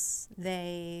parents,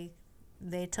 they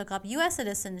took up U.S.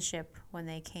 citizenship when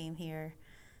they came here.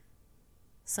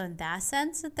 So in that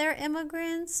sense, they're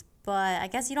immigrants. But I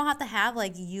guess you don't have to have,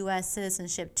 like, U.S.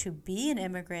 citizenship to be an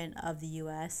immigrant of the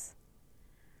U.S.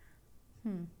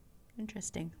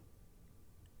 Interesting.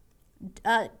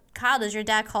 Kyle, does your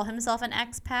dad call himself an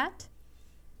expat?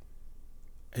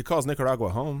 He calls Nicaragua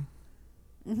home.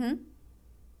 Mm-hmm.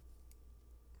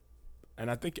 And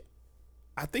I think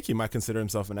he might consider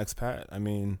himself an expat. I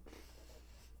mean,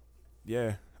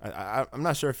 yeah. I'm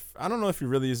not sure I don't know if he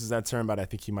really uses that term, but I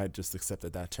think he might just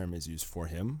accept that term is used for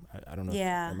him. I don't know.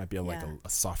 Yeah. If it might be a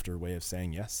softer way of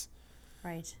saying yes.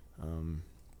 Right. But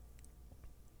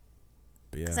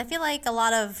yeah. Because I feel like a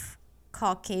lot of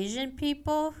Caucasian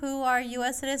people who are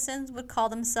U.S. citizens would call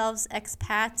themselves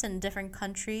expats in different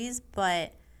countries,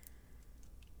 but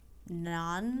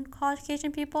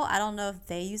non-Caucasian people, I don't know if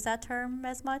they use that term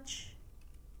as much.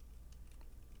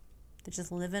 They're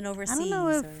just living overseas. I don't know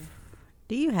if...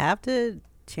 Do you have to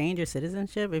change your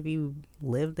citizenship if you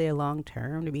live there long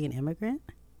term to be an immigrant?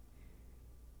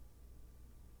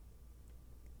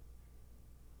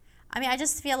 I mean, I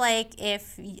just feel like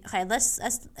if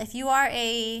you are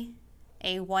a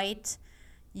white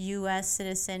U.S.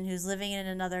 citizen who's living in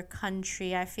another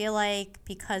country, I feel like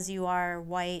because you are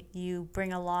white, you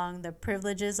bring along the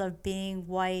privileges of being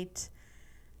white,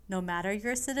 no matter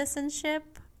your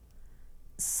citizenship.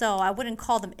 So I wouldn't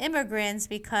call them immigrants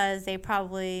because they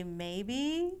probably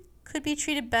maybe could be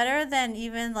treated better than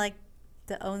even like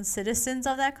the own citizens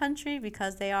of that country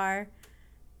because they are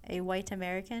a white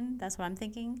American. That's what I'm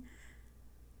thinking.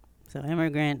 So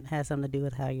immigrant has something to do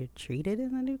with how you're treated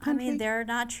in the new country? I mean, they're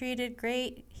not treated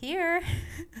great here.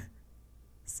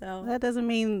 So that doesn't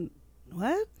mean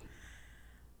what?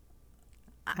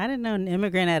 I didn't know an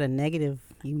immigrant had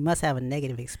you must have a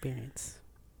negative experience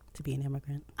to be an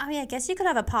immigrant. I mean, I guess you could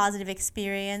have a positive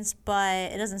experience,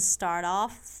 but it doesn't start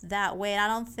off that way. And I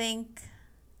don't think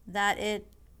that it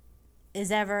is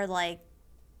ever, like,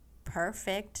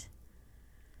 perfect.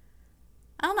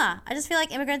 I don't know. I just feel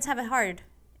like immigrants have it hard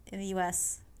in the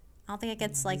U.S. I don't think it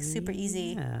gets, like, super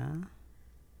easy. Yeah.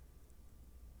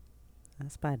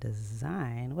 That's by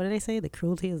design. What do they say? The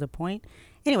cruelty is the point?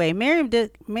 Anyway,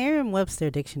 Merriam-Webster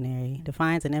Dictionary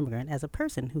defines an immigrant as a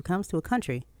person who comes to a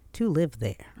country to live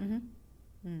there.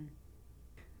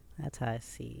 That's how I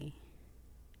see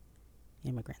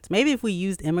immigrants. Maybe if we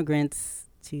used immigrants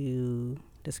to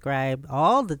describe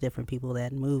all the different people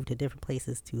that move to different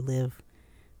places to live,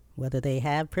 whether they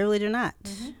have privilege or not,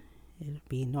 it'd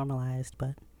be normalized,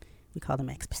 but we call them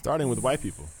expats. Starting with white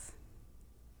people.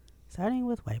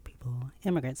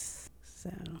 Immigrants. So,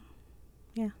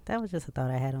 yeah, that was just a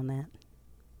thought I had on that.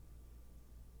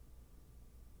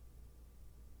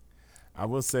 I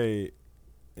will say,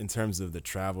 in terms of the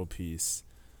travel piece,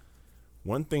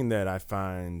 one thing that I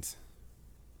find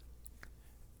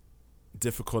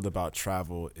difficult about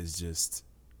travel is just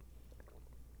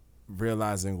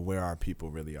realizing where our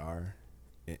people really are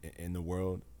in the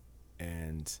world.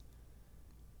 And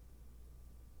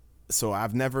so I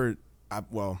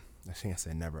can't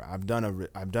say never. I've done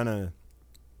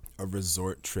a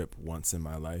resort trip once in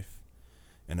my life,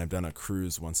 and I've done a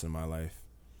cruise once in my life.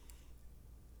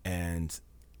 And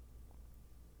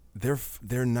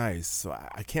they're nice, so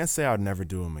I can't say I would never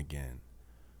do them again.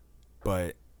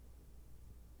 But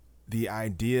the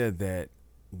idea that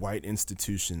white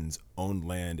institutions own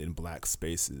land in black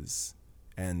spaces,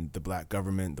 and the black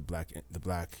government, the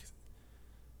black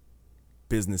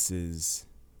businesses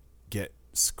get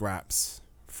scraps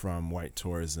from white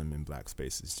tourism in black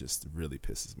spaces just really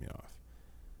pisses me off.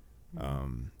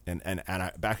 And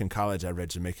I, back in college, I read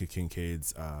Jamaica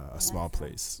Kincaid's A Small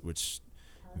Place, which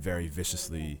very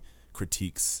viciously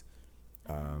critiques,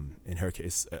 in her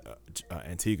case,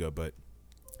 Antigua, but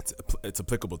it's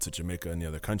applicable to Jamaica and the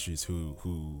other countries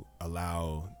who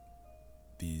allow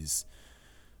these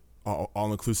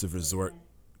all-inclusive resort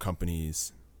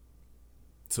companies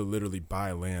to literally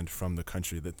buy land from the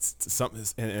country. That's something.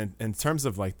 And in terms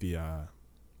of like the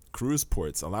cruise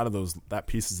ports, a lot of those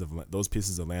pieces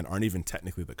of land aren't even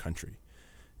technically the country,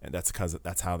 and that's because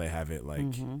that's how they have it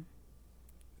like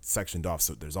sectioned off.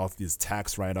 So there's all these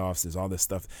tax write-offs. There's all this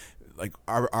stuff. Like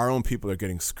our own people are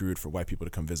getting screwed for white people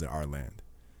to come visit our land,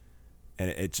 And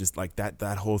it just like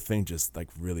that whole thing just like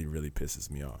really, really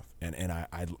pisses me off. And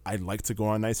I like to go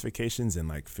on nice vacations and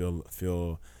like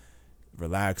feel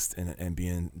relaxed and be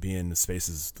in the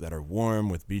spaces that are warm,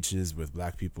 with beaches, with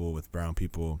black people, with brown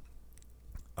people.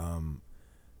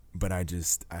 But I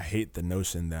hate the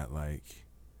notion that like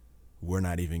we're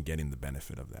not even getting the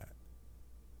benefit of that,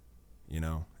 you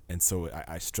know? And so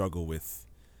I struggle with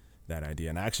that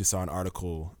idea. And I actually saw an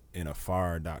article in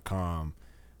afar.com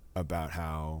about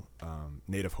how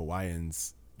Native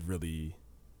Hawaiians really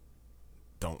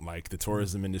don't like the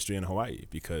tourism industry in Hawaii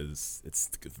because it's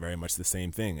very much the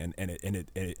same thing. And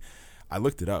I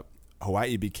looked it up.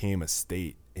 Hawaii became a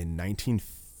state in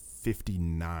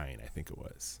 1959, I think it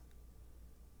was.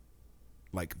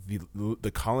 Like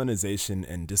the colonization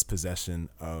and dispossession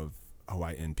of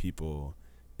Hawaiian people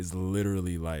is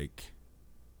literally like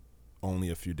only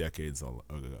a few decades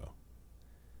ago.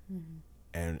 Mm-hmm.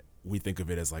 And we think of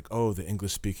it as like, oh, the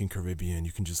English speaking Caribbean,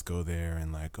 you can just go there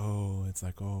and like, oh, it's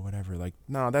like, oh, whatever. Like,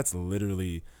 no, that's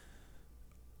literally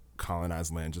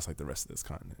colonized land just like the rest of this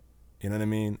continent. You know what I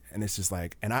mean? And it's just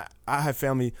like, and I have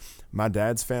family, my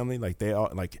dad's family, like they all,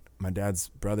 like my dad's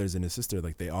brothers and his sister,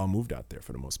 like they all moved out there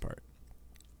for the most part.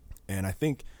 And I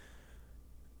think,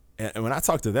 and when I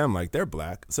talk to them, like they're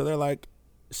black, so they're like,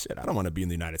 shit, I don't want to be in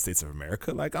the United States of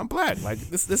America. Like I'm black. Like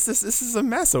this is a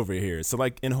mess over here. So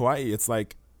like in Hawaii, it's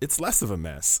like, it's less of a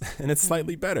mess and it's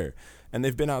slightly better. And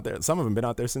they've been out there. Some of them been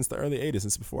out there since the early 80s,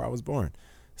 since before I was born.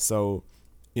 So,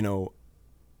 you know,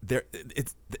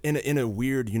 it's in a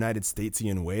weird United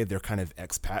Statesian way. They're kind of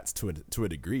expats to a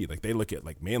degree. Like they look at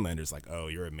like mainlanders like, oh,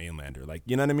 you're a mainlander. Like,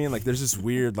 you know what I mean? Like there's this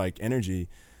weird like energy.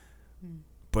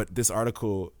 But this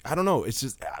article, I don't know. It's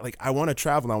just like I want to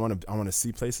travel. I want to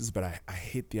see places, but I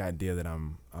hate the idea that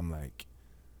I'm like,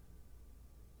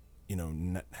 you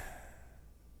know,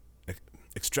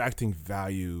 extracting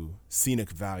value, scenic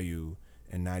value,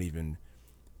 and not even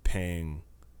paying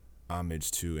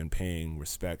homage to and paying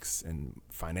respects and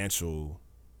financial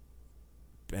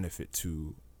benefit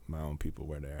to my own people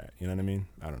where they're at. You know what I mean?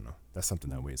 I don't know. That's something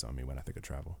that weighs on me when I think of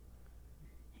travel.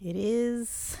 It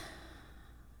is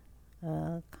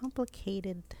a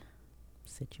complicated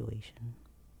situation.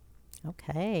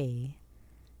 Okay.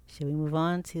 Should we move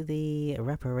on to the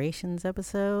reparations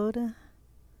episode?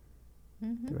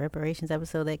 Mm-hmm. The reparations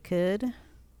episode that could.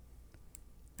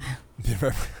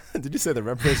 Did you say the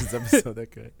reparations episode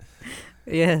that could?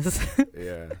 Yes.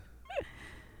 Yeah.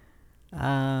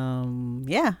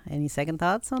 Yeah. Any second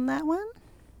thoughts on that one?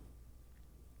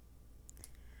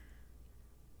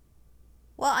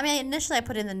 Well, I mean, initially I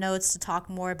put in the notes to talk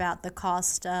more about the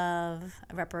cost of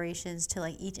reparations to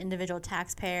like each individual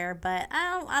taxpayer, but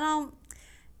I've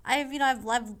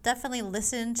definitely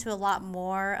listened to a lot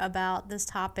more about this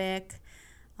topic,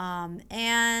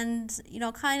 and you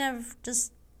know, kind of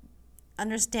just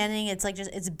understanding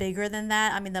it's bigger than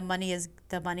that. I mean, the money is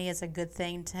a good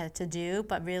thing to do,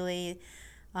 but really,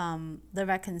 the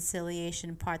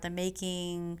reconciliation part, the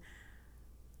making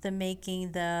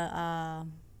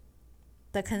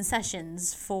the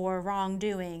concessions for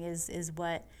wrongdoing is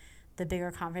what the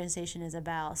bigger conversation is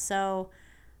about. So,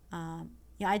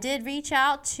 I did reach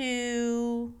out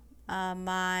to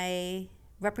my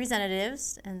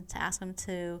representatives and to ask them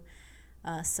to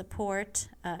support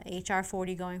HR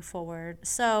 40 going forward.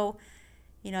 So,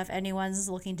 if anyone's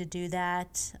looking to do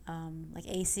that, like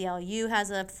ACLU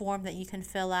has a form that you can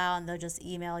fill out, and they'll just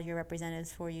email your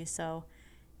representatives for you. So,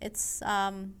 it's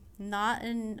not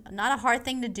a hard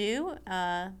thing to do,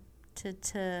 to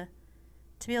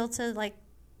be able to like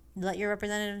let your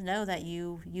representatives know that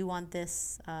you want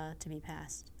this to be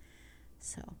passed.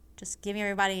 So just giving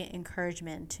everybody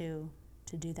encouragement to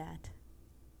do that.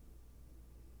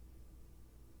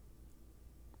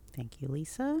 Thank you,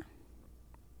 Lisa.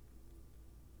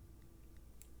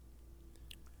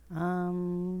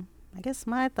 I guess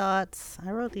my thoughts,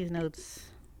 I wrote these notes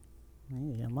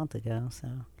maybe a month ago, so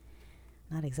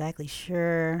not exactly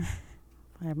sure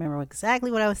if I remember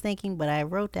exactly what I was thinking, but I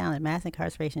wrote down that mass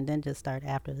incarceration didn't just start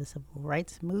after the civil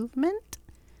rights movement.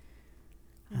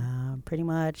 Pretty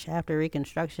much after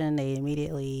Reconstruction, they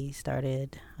immediately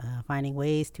started finding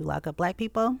ways to lock up black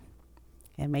people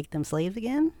and make them slaves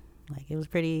again. Like it was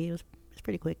pretty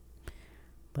quick.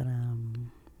 But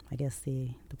I guess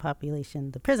the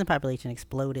prison population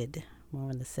exploded more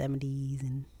in the 70s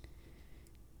and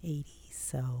 80s.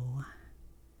 So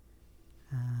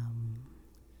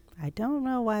I don't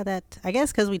know why that. I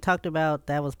guess because we talked about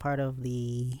that was part of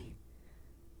the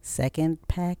second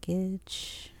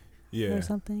package, or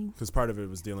something. Because part of it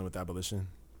was dealing with abolition.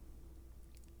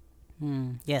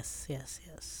 Yes.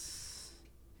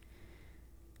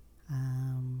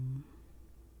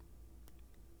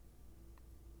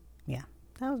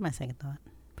 That was my second thought,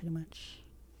 pretty much.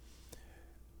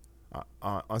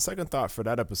 On second thought for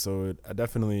that episode, I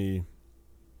definitely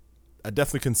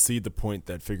concede the point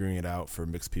that figuring it out for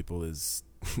mixed people is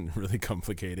really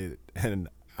complicated, and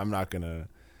I'm not gonna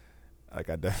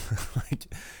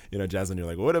Jasmine, you're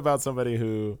like, what about somebody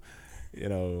who,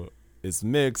 is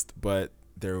mixed but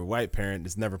their white parent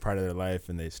is never part of their life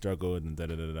and they struggled and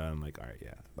da-da-da-da. I'm like, all right,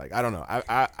 yeah. Like, I don't know.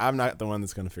 I'm not the one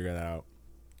that's gonna figure that out.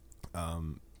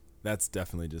 That's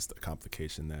definitely just a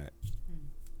complication that.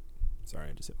 Sorry,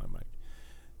 I just hit my mic.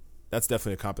 That's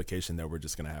definitely a complication that we're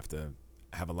just going to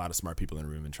have a lot of smart people in the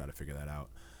room and try to figure that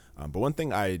out. But one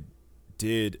thing I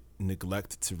did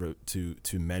neglect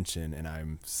to mention, and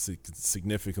I'm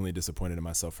significantly disappointed in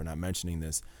myself for not mentioning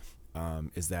this,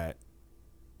 is that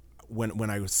when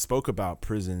I spoke about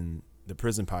the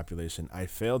prison population, I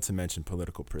failed to mention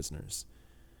political prisoners.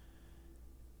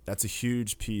 That's a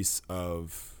huge piece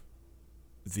of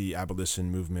the abolition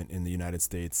movement in the United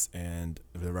States and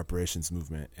the reparations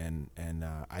movement, and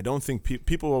I don't think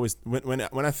people always when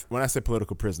I say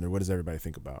political prisoner, what does everybody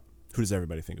think about? Who does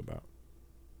everybody think about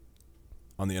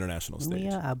on the international stage?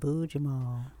 Mumia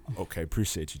Abu-Jamal. Okay,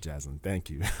 appreciate you, Jasmine.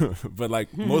 Thank you. But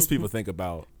like most people think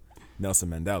about Nelson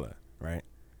Mandela, right?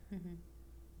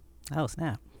 Oh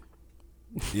snap!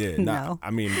 Yeah, no, I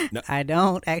mean, no, I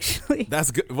don't actually.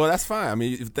 That's good. Well, that's fine. I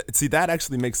mean, see, that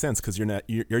actually makes sense because you're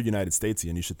United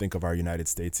Statesian. You should think of our United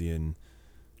Statesian,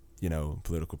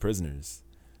 political prisoners.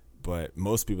 But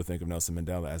most people think of Nelson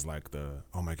Mandela as like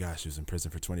oh my gosh, he was in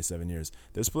prison for 27 years.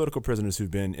 There's political prisoners who've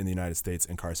been in the United States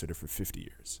incarcerated for 50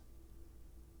 years.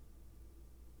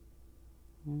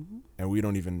 Mm-hmm. And we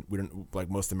don't like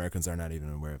most Americans are not even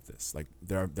aware of this. Like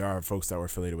there are folks that were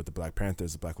affiliated with the Black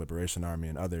Panthers, the Black Liberation Army,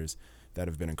 and others that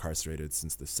have been incarcerated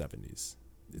since the 70s.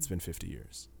 It's been 50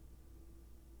 years.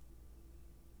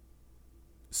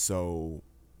 So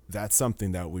that's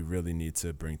something that we really need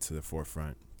to bring to the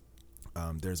forefront.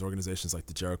 There's organizations like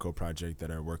the Jericho Project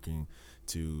that are working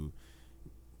to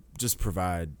just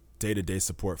provide day-to-day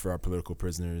support for our political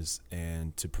prisoners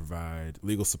and to provide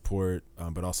legal support,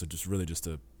 but also just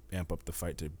to amp up the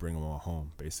fight to bring them all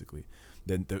home, basically.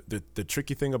 Then the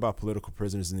tricky thing about political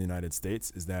prisoners in the United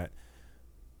States is that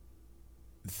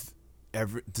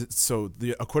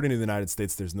according to the United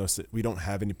States, we don't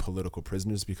have any political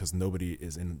prisoners because nobody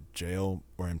is in jail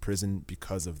or in prison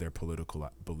because of their political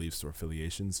beliefs or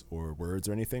affiliations or words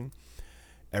or anything.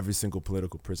 Every single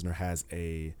political prisoner has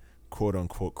a quote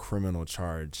unquote criminal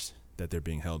charge that they're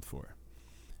being held for.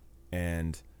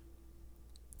 And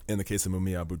in the case of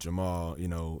Mumia Abu-Jamal,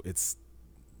 it's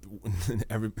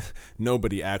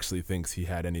nobody actually thinks he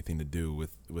had anything to do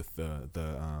with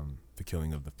the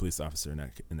killing of the police officer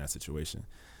in that situation.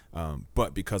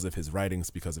 But because of his writings,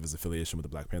 because of his affiliation with the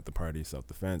Black Panther Party,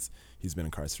 self-defense, he's been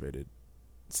incarcerated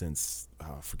since,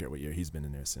 I forget what year he's been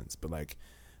in there since. But I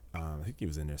think he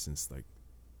was in there since the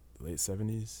late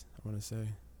 70s, I want to say.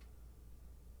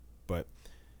 But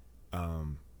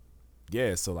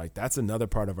so that's another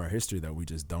part of our history that we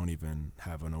just don't even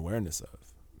have an awareness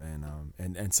of.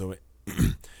 And so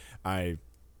I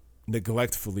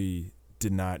neglectfully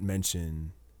did not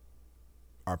mention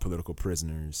our political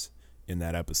prisoners in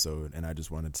that episode, and I just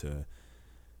wanted to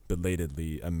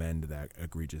belatedly amend that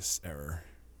egregious error.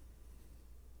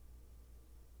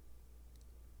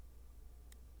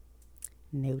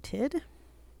 Noted.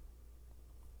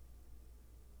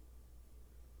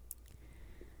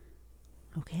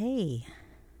 Okay.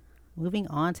 Moving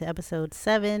on to episode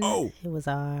 7. Oh, it was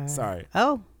our. Sorry.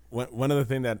 Oh. One other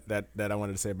thing that I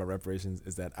wanted to say about reparations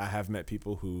is that I have met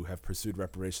people who have pursued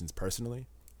reparations personally,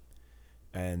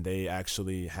 and they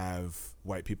actually have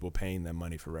white people paying them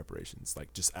money for reparations,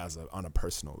 like just on a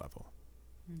personal level.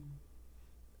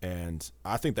 And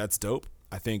I think that's dope.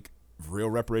 I think real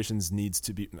reparations needs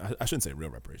to be, I shouldn't say real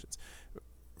reparations.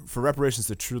 For reparations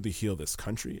to truly heal this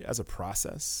country as a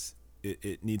process,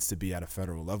 it needs to be at a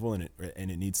federal level, and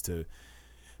it needs to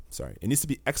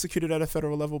be executed at a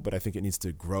federal level, but I think it needs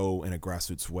to grow in a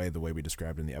grassroots way, the way we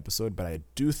described in the episode. But I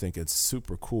do think it's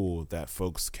super cool that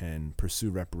folks can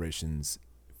pursue reparations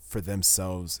for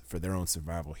themselves, for their own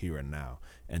survival here and now,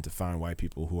 and to find white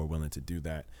people who are willing to do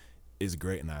that is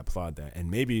great, and I applaud that.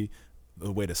 And maybe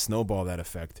the way to snowball that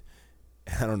effect,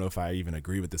 I don't know if I even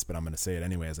agree with this, but I'm going to say it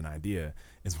anyway as an idea,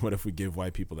 is what if we give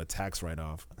white people a tax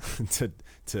write-off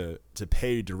to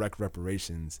pay direct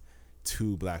reparations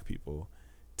to black people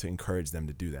to encourage them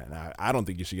to do that. And I don't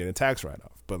think you should get a tax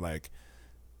write-off, but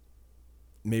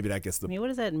maybe that gets the... I mean, what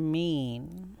does that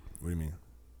mean? What do you mean?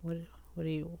 What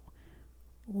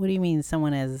do you mean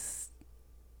someone has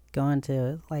gone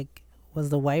to, was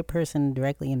the white person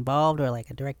directly involved, or like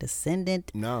a direct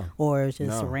descendant? No. Or it's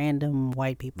just No. random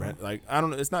white people? Like, I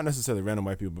don't know. It's not necessarily random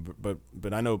white people,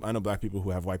 but I know black people who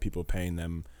have white people paying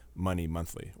them money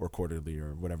monthly or quarterly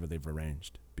or whatever they've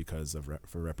arranged because of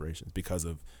for reparations, because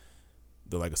of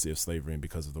the legacy of slavery and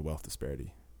because of the wealth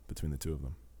disparity between the two of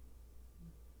them.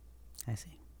 I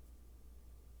see.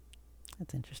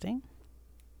 That's interesting.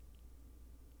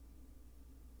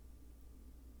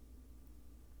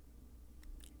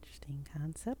 Interesting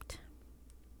concept.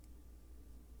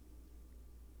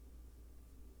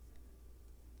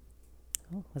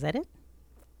 Oh, was that it?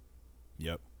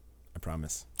 Yep, I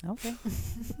promise. Okay.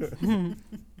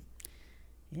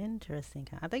 Interesting.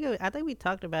 I think we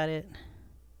talked about it,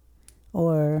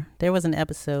 or there was an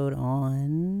episode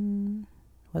on,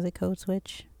 was it Code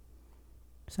Switch?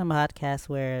 Some podcast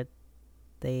where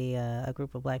they a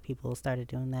group of black people started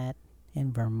doing that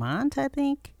in Vermont, I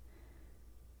think.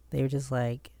 They were just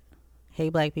like, hey,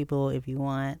 black people, if you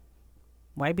want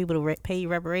white people to pay you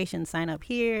reparations, sign up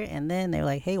here. And then they're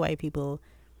like, hey, white people,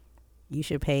 you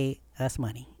should pay us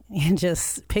money. And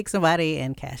just pick somebody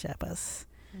and cash up us.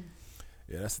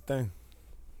 Yeah, that's the thing.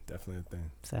 Definitely a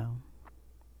thing. So,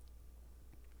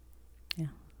 yeah,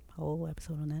 whole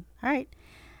episode on that. All right.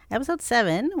 Episode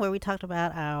 7, where we talked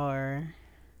about our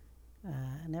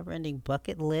never-ending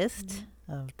bucket list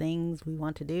of things we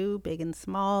want to do, big and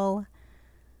small.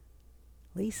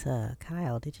 Lisa,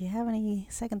 Kyle, did you have any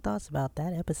second thoughts about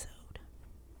that episode?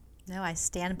 No, I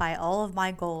stand by all of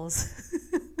my goals.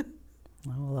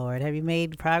 Oh, Lord. Have you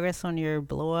made progress on your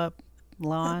blow-up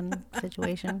lawn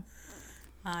situation?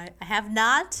 I have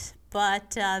not,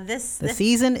 but this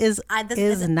season is nigh. It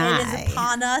is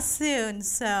upon us soon,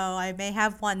 so I may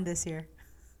have one this year.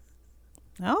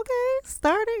 Okay,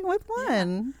 starting with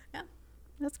one. Yeah.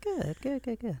 That's good.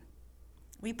 Good.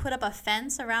 We put up a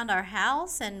fence around our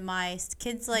house, and my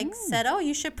kids said, "Oh,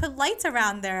 you should put lights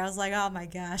around there." I was like, "Oh my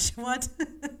gosh, what?"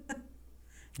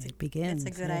 It begins.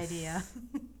 It's a good idea.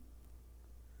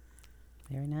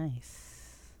 Very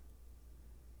nice.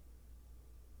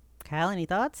 Kyle, any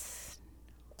thoughts?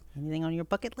 Anything on your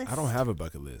bucket list? I don't have a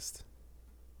bucket list.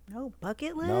 No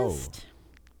bucket list?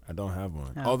 No, I don't have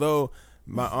one. Oh. Although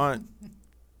my aunt,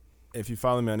 if you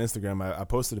follow me on Instagram, I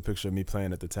posted a picture of me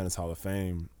playing at the Tennis Hall of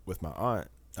Fame with my aunt.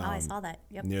 I saw that.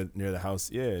 Yep. Near the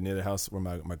house. Yeah, near the house where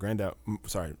my granddad.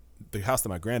 Sorry, the house that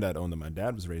my granddad owned that my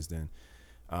dad was raised in.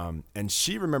 And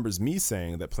she remembers me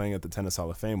saying that playing at the Tennis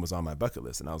Hall of Fame was on my bucket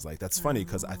list. And I was like, that's funny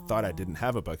because I thought I didn't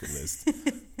have a bucket list.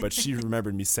 But she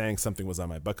remembered me saying something was on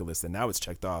my bucket list. And now it's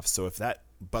checked off. So if that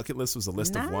bucket list was a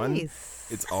list of one,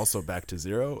 it's also back to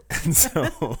 0. And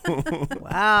so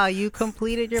wow, you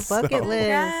completed your bucket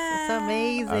list. It's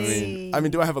amazing. I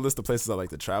mean, do I have a list of places I like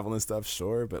to travel and stuff?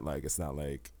 Sure. But like, it's not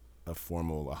like a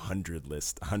formal 100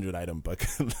 item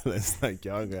bucket list like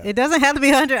y'all got. It doesn't have to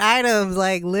be 100 items.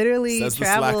 Like literally, Says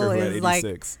travel is like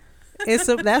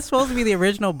that's supposed to be the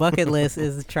original bucket list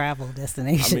is travel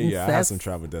destinations. I mean, yeah, I have some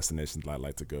travel destinations that I'd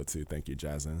like to go to. Thank you,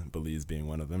 Jaslyn. Belize being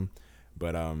one of them.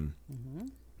 But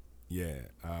yeah,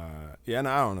 and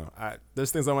I don't know.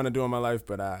 There's things I want to do in my life,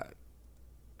 but I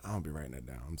don't be writing it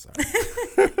down. I'm sorry.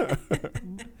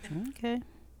 Okay.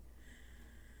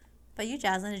 But you,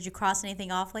 Jaslyn, did you cross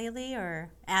anything off lately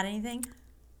or add anything?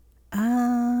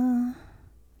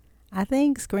 I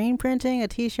think screen printing a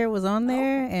t-shirt was on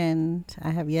there, and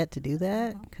I have yet to do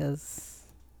that because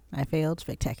I failed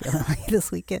spectacularly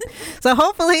this weekend. So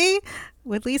hopefully,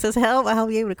 with Lisa's help, I'll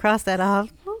be able to cross that off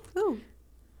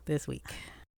this week.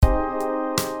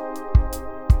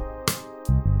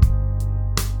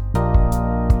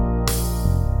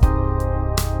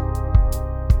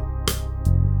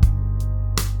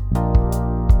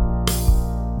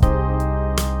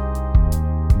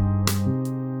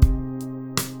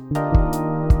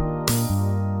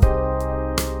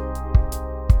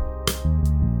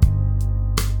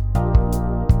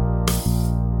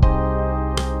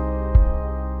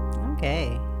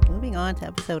 To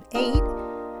episode 8,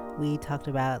 we talked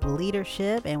about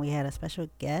leadership, and we had a special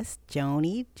guest,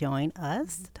 Joni, join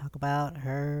us to talk about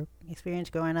her experience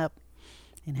growing up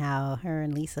and how her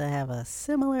and Lisa have a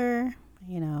similar,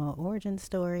 origin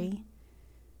story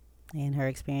and her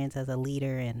experience as a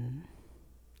leader in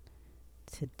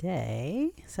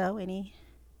today. So, what are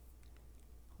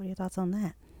your thoughts on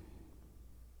that?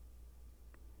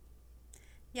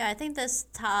 Yeah, I think this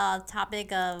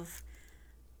topic of,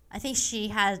 I think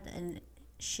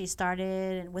she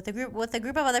started with a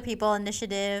group of other people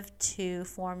initiative to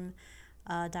form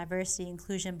Diversity,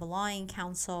 Inclusion, Belonging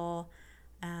Council,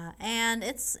 and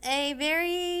it's a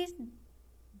very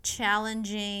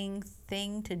challenging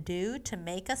thing to do, to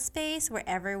make a space where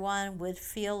everyone would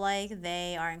feel like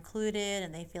they are included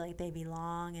and they feel like they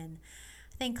belong. And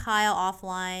I think Kyle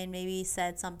offline maybe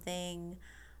said something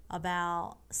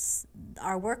about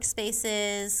our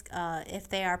workspaces, if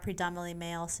they are predominantly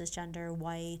male, cisgender,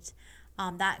 white,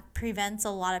 that prevents a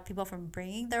lot of people from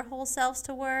bringing their whole selves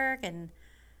to work. And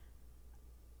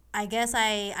I guess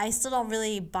I still don't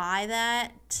really buy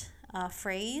that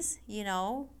phrase,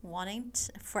 wanting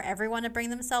for everyone to bring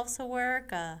themselves to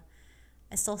work. I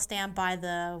still stand by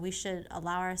we should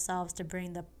allow ourselves to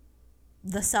bring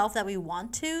the self that we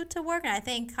want to work. And I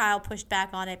think Kyle pushed back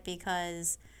on it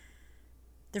because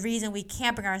the reason we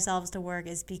can't bring ourselves to work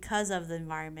is because of the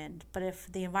environment. But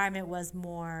if the environment was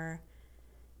more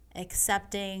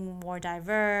accepting, more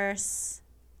diverse,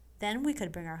 then we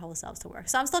could bring our whole selves to work.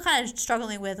 So I'm still kind of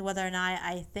struggling with whether or not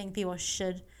I think people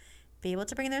should be able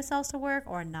to bring themselves to work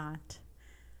or not.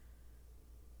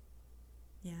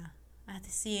 Yeah. I have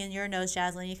to see in your notes,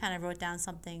 Jaslyn, you kind of wrote down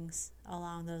some things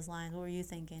along those lines. What were you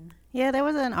thinking? Yeah, there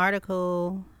was an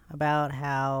article about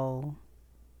how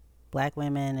Black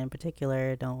women in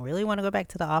particular don't really want to go back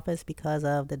to the office because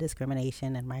of the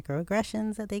discrimination and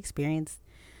microaggressions that they experience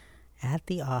at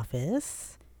the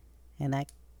office. And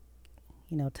that,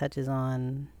 touches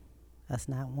on us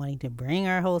not wanting to bring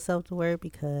our whole self to work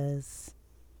because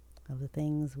of the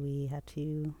things we have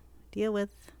to deal with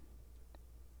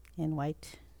in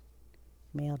white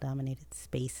male-dominated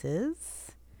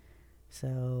spaces.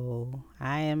 So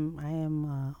I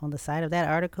am on the side of that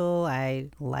article. I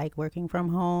like working from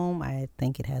home. I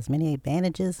think it has many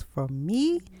advantages for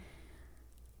me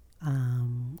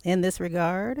in this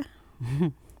regard.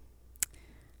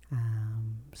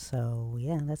 So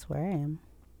yeah, that's where I am.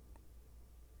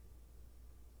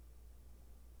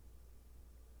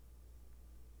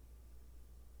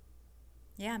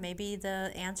 Yeah, maybe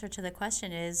the answer to the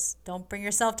question is don't bring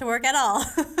yourself to work at all.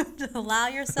 Allow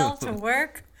yourself to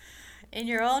work in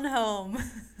your own home.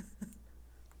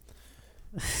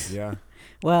 Yeah.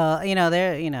 Well,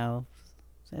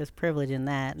 there's privilege in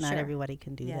that. Not everybody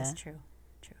can do that. Yes, true.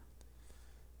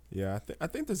 Yeah, I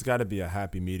think there's got to be a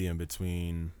happy medium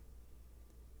between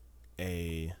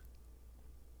a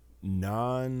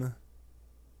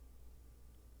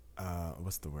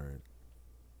what's the word?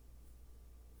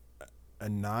 I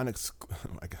was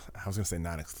going to say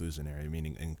non-exclusionary,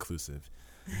 meaning inclusive.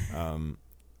 An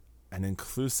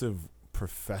inclusive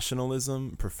professional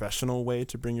way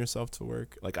to bring yourself to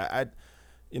work. Like I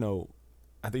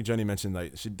think Jenny mentioned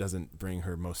like she doesn't bring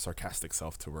her most sarcastic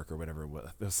self to work or whatever.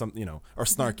 There's some, or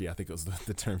snarky, I think it was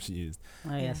the term she used.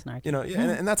 Oh yeah, snarky.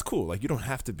 And that's cool. Like you don't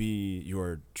have to be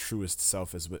your truest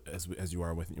self as you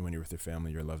are when you're with your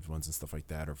family, your loved ones and stuff like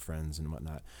that, or friends and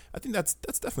whatnot. I think that's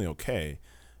definitely okay.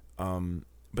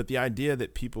 But the idea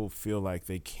that people feel like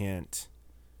they can't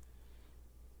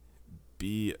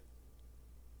be,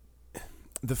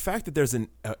 the fact that there's an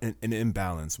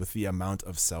imbalance with the amount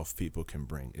of self people can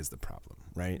bring is the problem,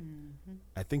 right? Mm-hmm.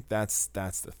 I think that's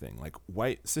the thing. Like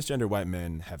cisgender white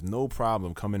men have no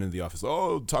problem coming into the office.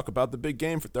 Oh, talk about the big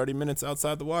game for 30 minutes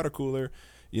outside the water cooler.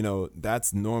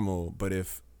 That's normal. But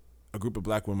if a group of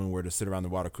Black women were to sit around the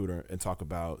water cooler and talk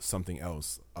about something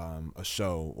else, a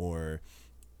show or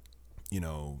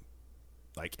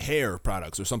like hair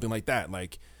products or something like that,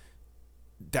 like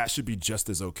that should be just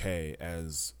as okay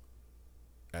as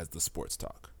the sports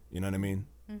talk. You know what I mean?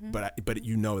 Mm-hmm. But that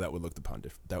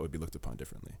would be looked upon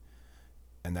differently,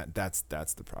 and that's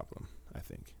the problem, I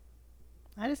think.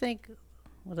 I just think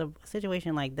with a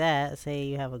situation like that, say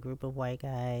you have a group of white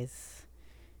guys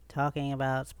talking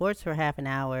about sports for half an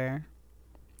hour.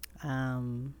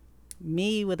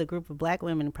 Me with a group of Black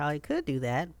women probably could do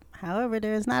that. However,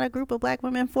 there's not a group of Black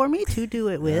women for me to do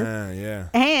it with. Yeah.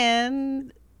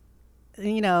 And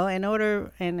in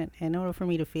order for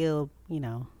me to feel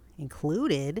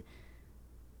included,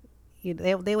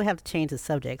 they would have to change the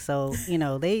subject. So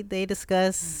they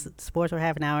discuss sports for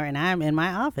half an hour, and I'm in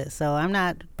my office, so I'm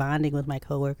not bonding with my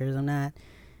coworkers. I'm not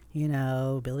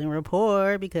building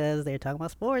rapport because they're talking about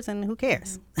sports, and who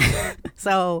cares?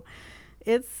 So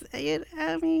what's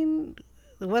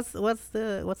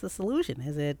the solution?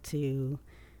 Is it to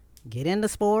get into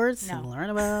sports and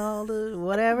learn about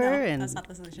whatever? No, and that's not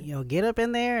the solution. Get up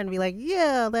in there and be like,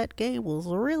 yeah, that game was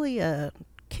really a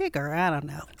kicker. I don't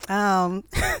know.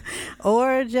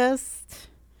 Or just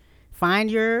find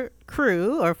your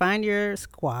crew or find your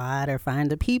squad or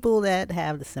find the people that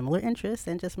have the similar interests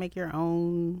and just make your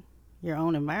own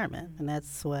environment. Mm-hmm. And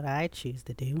that's what I choose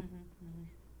to do. Mm-hmm.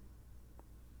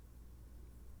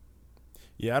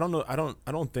 Yeah, I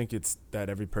don't think it's that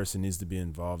every person needs to be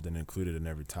involved and included in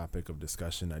every topic of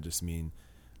discussion. I just mean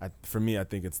For me, I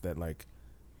think it's that like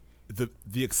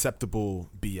the acceptable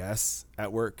BS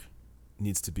at work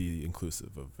needs to be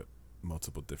inclusive of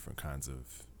multiple different kinds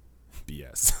of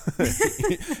BS.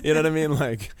 You know what I mean?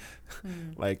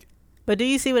 Like. But do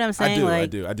you see what I'm saying? I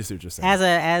do see what you're saying.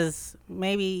 As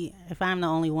maybe if I'm the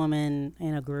only woman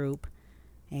in a group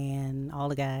and all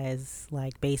the guys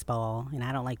like baseball and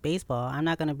I don't like baseball, I'm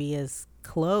not going to be as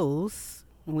close.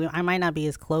 I might not be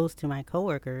as close to my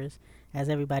coworkers as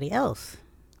everybody else.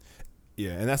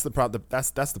 Yeah, and that's the problem.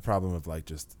 That's the problem of like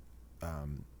just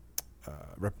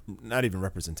not even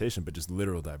representation, but just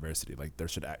literal diversity. Like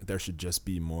there should just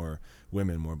be more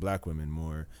women, more black women,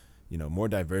 more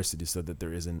diversity, so that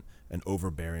there isn't an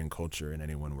overbearing culture in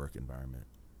any one work environment.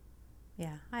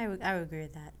 Yeah, I would agree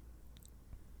with that.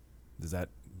 Does that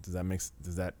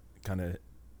kind of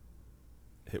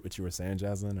hit what you were saying,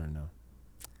 Jaslyn, or no?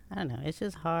 I don't know. It's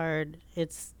just hard.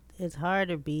 It's hard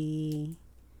to be.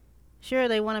 Sure,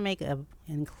 they want to make a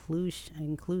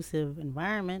inclusive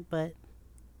environment, but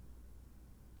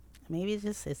maybe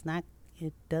it's not.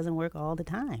 It doesn't work all the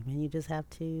time, and you just have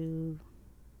to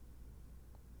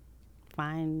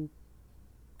find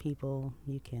people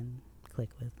you can click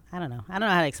with. I don't know how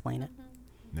to explain it.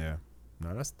 Yeah,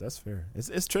 no, that's fair.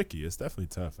 It's tricky. It's definitely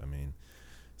tough. I mean,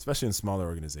 especially in smaller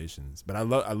organizations. But I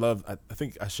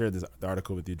think I shared the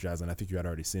article with you, Jaslyn. I think you had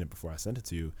already seen it before I sent it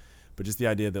to you. But just the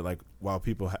idea that like while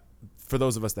people, for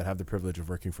those of us that have the privilege of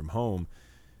working from home,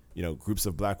 groups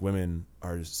of black women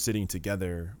are sitting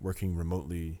together, working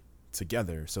remotely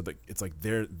together. So that it's like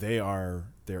they are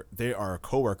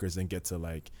coworkers and get to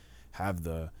like have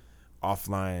the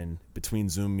offline between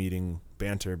Zoom meeting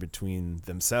banter between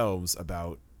themselves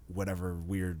about whatever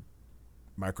weird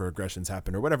microaggressions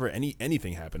happened or whatever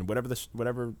anything happened,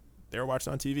 whatever they were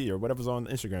watching on TV or whatever's on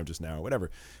Instagram just now or whatever.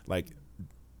 Like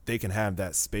they can have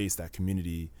that space, that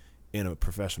community in a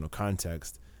professional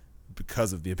context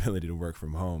because of the ability to work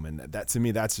from home. And that to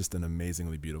me, that's just an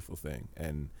amazingly beautiful thing.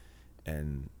 And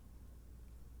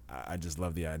I just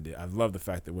love the idea. I love the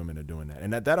fact that women are doing that.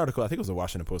 And that article, I think it was a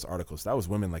Washington Post article. So that was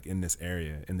women like in this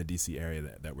area, in the DC area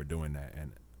that were doing that.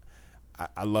 And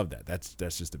I love that. That's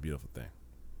just a beautiful thing.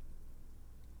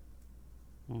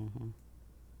 Mm-hmm.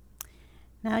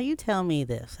 Now you tell me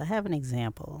this. I have an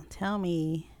example. Tell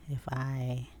me if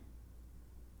I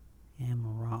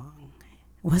am wrong.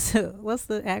 What's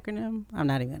the acronym? I'm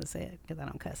not even going to say it because I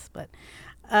don't cuss. But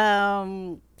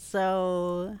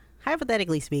so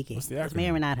hypothetically speaking, this may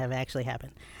or may not have actually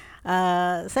happened.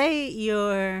 Say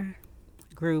your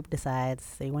group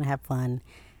decides they want to have fun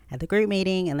at the group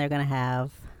meeting, and they're going to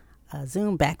have a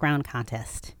Zoom background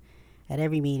contest at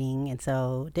every meeting. And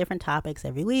so different topics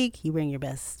every week. You bring your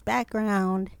best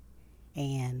background,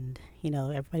 and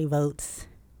everybody votes,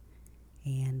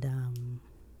 and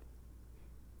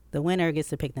the winner gets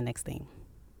to pick the next theme.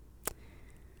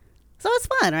 So it's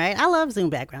fun, right? I love Zoom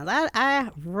backgrounds.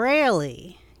 I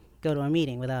rarely go to a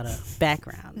meeting without a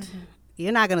background. Mm-hmm.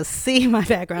 You're not going to see my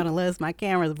background unless my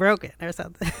camera's broken or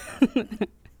something.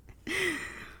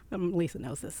 Lisa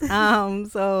knows this.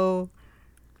 So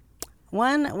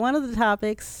one of the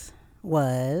topics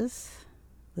was,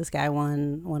 this guy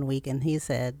won one week, and he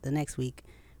said the next week,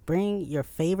 bring your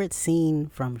favorite scene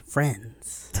from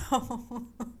Friends.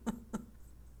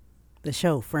 The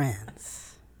show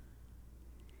Friends.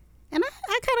 And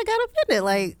I kind of got offended.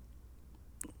 Like,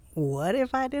 what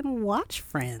if I didn't watch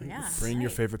Friends? Yeah, bring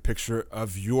your favorite picture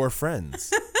of your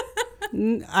friends.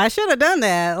 I should have done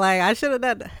that. Like, I should have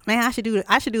done. Man, I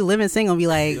should do Living Single and be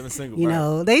like,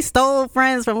 right. They stole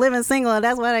Friends from Living Single, and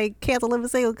that's why they canceled Living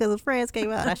Single because Friends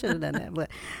came out. I should have done that, but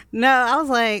no, I was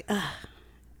like,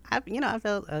 I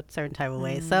felt a certain type of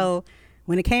way. Mm-hmm. So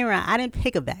when it came around, I didn't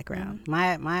pick a background.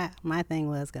 Mm-hmm. My thing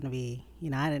was gonna be,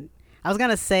 I was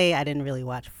gonna say I didn't really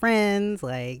watch Friends, so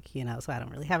I don't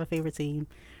really have a favorite scene.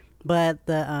 But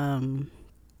the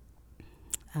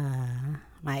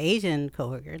my Asian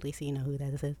coworker, at least you know who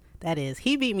that is,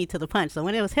 he beat me to the punch. So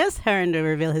when it was his turn to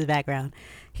reveal his background,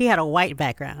 he had a white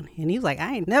background. And he was like,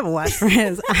 I ain't never watched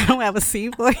Friends. I don't have a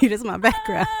scene for you. This is my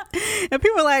background. And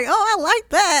people were like, oh, I like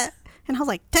that. And I was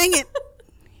like, dang it.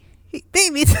 He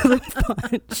beat me to the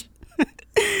punch.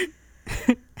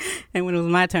 And when it was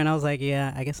my turn, I was like,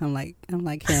 yeah, I guess I'm like him.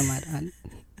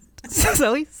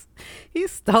 So he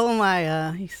stole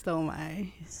my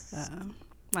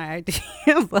my idea,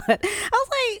 but I was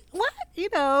like, what?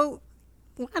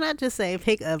 Why not just say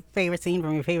pick a favorite scene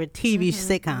from your favorite TV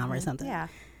sitcom or something? Yeah.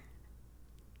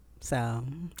 So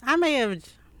I may have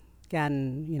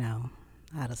gotten,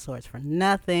 out of sorts for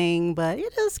nothing, but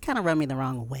it just kind of rubbed me the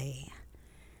wrong way.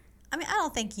 I mean, I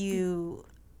don't think you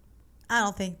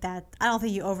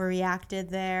overreacted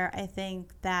there. I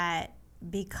think that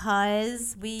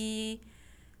because we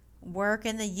work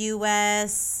in the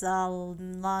U.S.,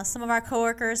 some of our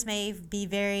coworkers may be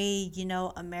very,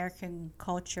 American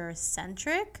culture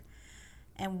centric.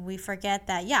 And we forget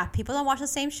that, people don't watch the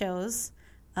same shows.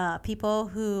 People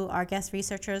who are guest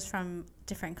researchers from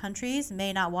different countries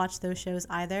may not watch those shows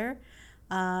either.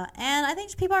 And I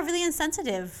think people are really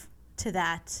insensitive to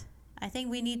that. I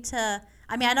think we need to,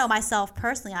 I know myself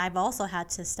personally, I've also had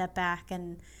to step back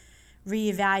and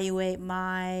reevaluate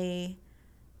my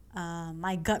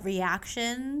gut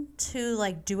reaction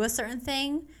to do a certain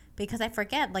thing, because I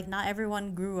forget not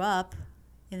everyone grew up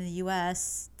in the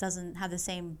U.S., doesn't have the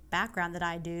same background that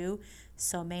I do,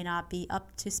 so may not be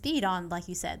up to speed on, like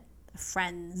you said,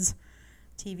 Friends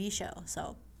TV show.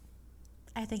 So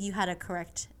I think you had to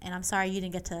correct, and I'm sorry you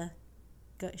didn't get to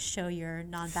show your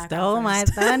non-background. Stole my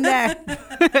thunder.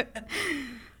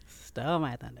 Stole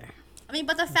my thunder.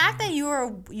 But the fact that you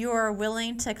are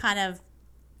willing to kind of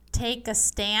take a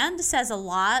stand says a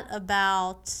lot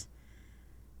about,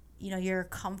 your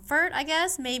comfort, I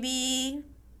guess. Maybe,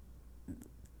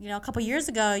 a couple years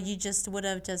ago, you just would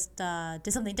have just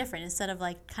did something different instead of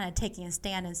kind of taking a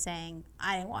stand and saying,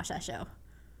 I didn't watch that show.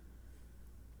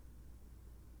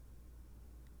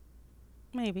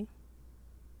 Maybe.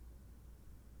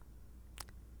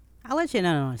 I'll let you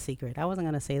know on a secret. I wasn't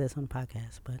going to say this on the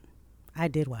podcast, but I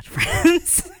did watch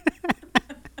Friends.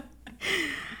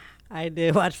 I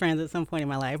did watch Friends at some point in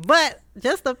my life. But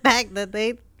just the fact that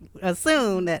they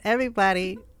assume that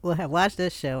everybody will have watched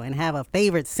this show and have a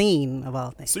favorite scene of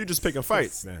all things. So you're just picking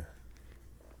fights, man.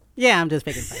 Yeah, I'm just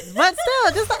picking fights. But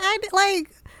still, just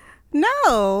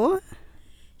no.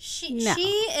 She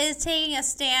is taking a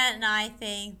stand, and I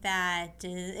think that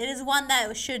it is one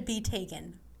that should be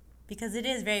taken, because it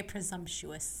is very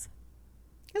presumptuous.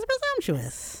 It's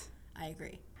presumptuous. I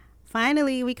agree.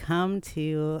 Finally, we come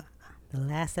to the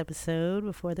last episode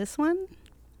before this one,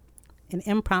 an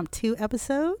impromptu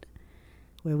episode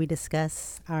where we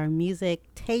discuss our music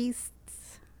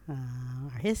tastes,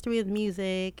 our history of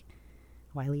music,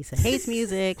 why Lisa hates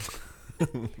music,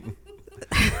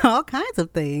 all kinds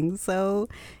of things. So,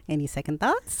 any second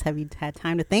thoughts? Have you had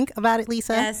time to think about it,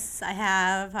 Lisa? Yes, I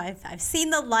have. I've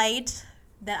seen the light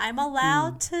that I'm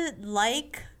allowed to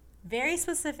like very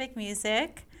specific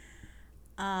music,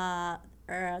 or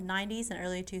 90s and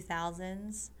early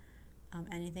 2000s,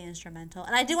 anything instrumental.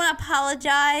 And I do want to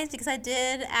apologize because I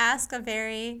did ask a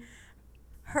very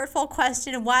hurtful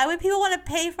question. Why would people want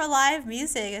to pay for live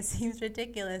music? It seems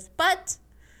ridiculous. But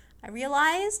I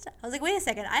realized, I was like, wait a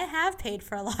second, I have paid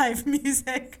for live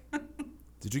music.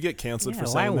 Did you get canceled for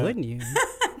why saying that? wouldn't you?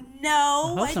 No, I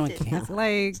hope I someone did cancel.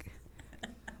 not.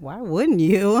 Why wouldn't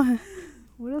you?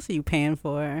 What else are you paying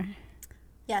for?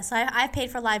 Yeah, so I've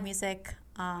paid for live music,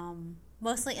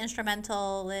 mostly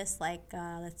instrumentalists,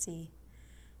 let's see,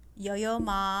 Yo-Yo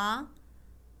Ma,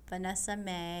 Vanessa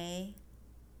Mae,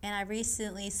 and I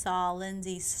recently saw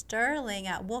Lindsey Sterling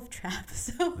at Wolf Trap.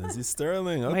 So Lindsey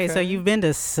Sterling, okay. Wait, so you've been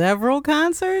to several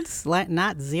concerts?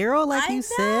 Not zero, like you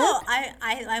said?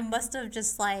 I must have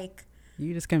just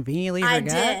You just conveniently I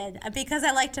forgot? did, because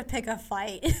I like to pick a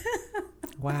fight.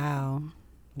 Wow.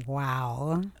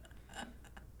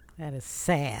 That is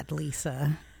sad,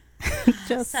 Lisa.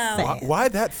 Just So- sad. Why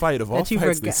that fight of all That you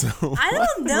fights, forgot. Lisa? I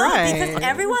don't know, Right. because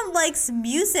everyone likes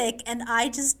music, and I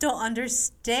just don't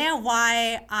understand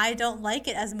why I don't like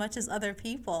it as much as other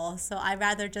people. So I'd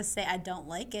rather just say I don't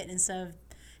like it instead of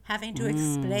having to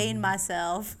explain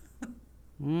myself.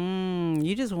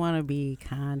 You just want to be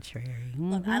contrary.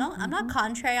 Look, I'm not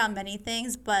contrary on many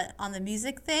things, but on the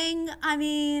music thing,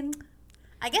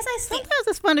 I guess I stand. Sometimes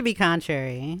it's fun to be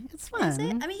contrary. It's fun. Is it?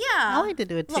 Yeah. I like to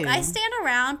do it too. Look, I stand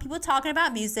around people talking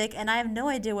about music, and I have no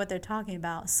idea what they're talking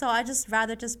about. So I just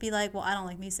rather just be like, well, I don't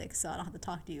like music, so I don't have to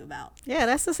talk to you about. Yeah,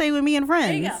 that's the same with me and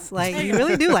friends. you go. There You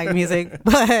really do like music,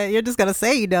 but you're just gonna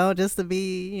say you don't just to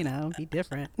be, be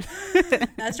different.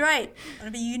 That's right. I want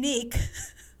to be unique.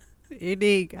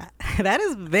 Unique. That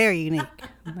is very unique.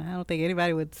 I don't think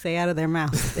anybody would say out of their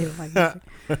mouth they don't like music.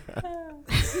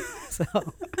 So,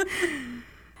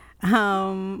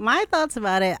 my thoughts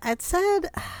about it. I'd said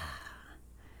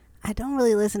I don't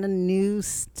really listen to new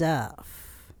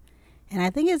stuff, and I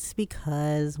think it's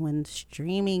because when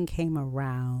streaming came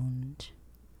around,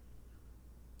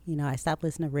 I stopped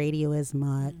listening to radio as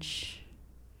much.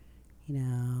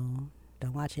 Don't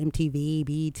watch MTV,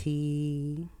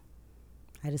 BT.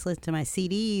 I just listened to my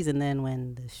CDs, and then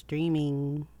when the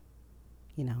streaming,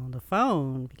 the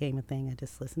phone became a thing, I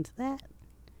just listened to that.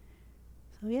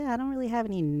 So yeah, I don't really have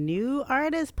any new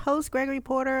artists post Gregory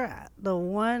Porter. The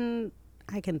one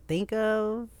I can think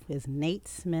of is Nate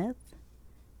Smith.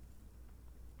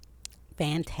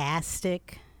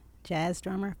 fantastic jazz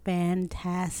drummer.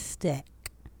 Fantastic.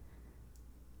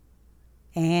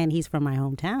 And he's from my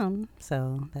hometown,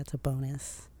 so that's a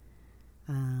bonus.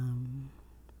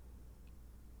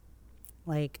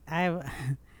 Like I've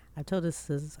told this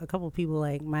to a couple of people,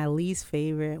 like one of my least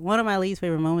favorite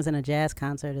moments in a jazz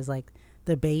concert is like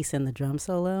the bass and the drum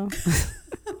solo.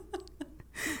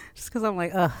 Just because I'm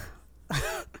like, ugh.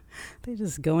 They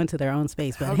just go into their own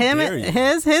space. But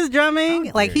his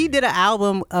drumming, like he did an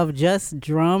album of just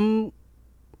drumming.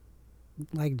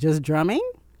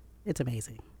 It's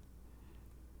amazing.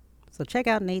 So check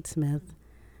out Nate Smith.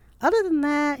 Other than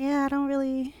that, yeah, no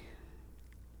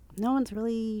one's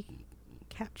really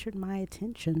captured my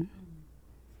attention.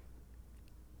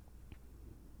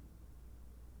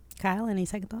 Kyle, any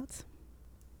second thoughts?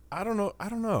 I don't know. I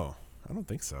don't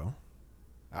think so.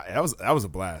 That was a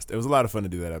blast. It was a lot of fun to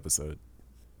do that episode.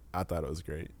 I thought it was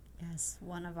great. Yes,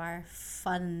 one of our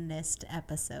funnest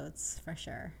episodes for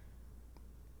sure.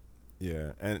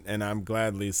 Yeah, and I'm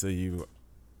glad, Lisa, you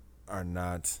are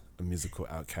not a musical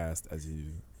outcast as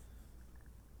you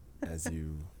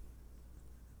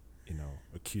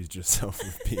accused yourself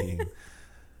of being.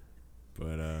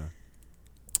 But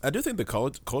I do think the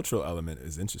cultural element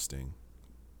is interesting.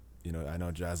 I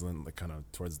know Jaslyn, like kind of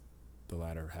towards the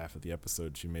latter half of the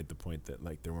episode, she made the point that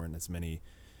like there weren't as many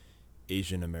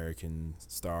Asian American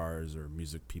stars or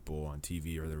music people on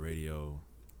TV or the radio,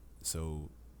 so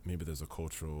maybe there's a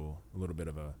little bit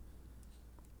of a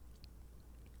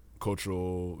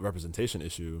cultural representation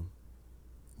issue,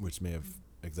 which may have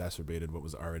exacerbated what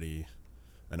was already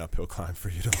an uphill climb for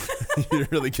you to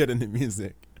really get into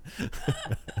music.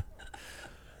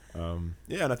 Yeah, and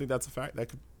I think that's a fact that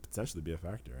could potentially be a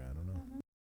factor. I don't know.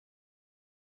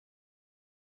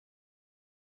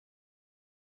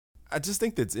 I just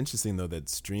think that's interesting, though, that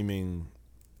streaming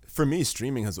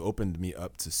has opened me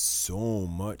up to so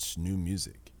much new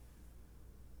music.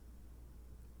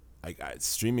 Like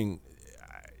streaming,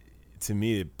 to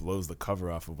me, it blows the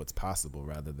cover off of what's possible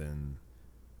rather than,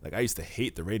 like, I used to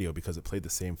hate the radio because it played the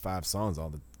same 5 songs all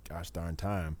the gosh darn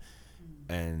time,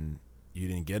 and you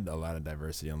didn't get a lot of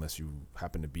diversity unless you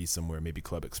happened to be somewhere, maybe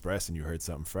Club Express, and you heard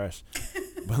something fresh.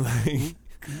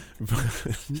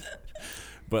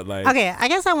 But like, okay, I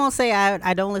guess I won't say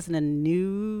I don't listen to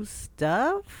new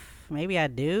stuff. Maybe I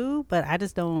do, but I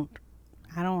don't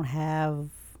have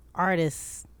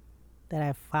artists that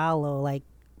I follow. Like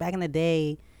back in the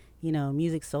day,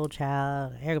 Music Soul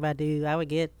Child, Erykah Badu, I would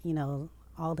get,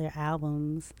 all their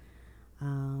albums.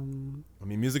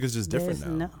 Music is just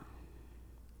different now.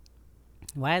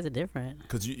 Why is it different?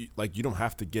 Because you don't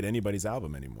have to get anybody's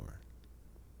album anymore.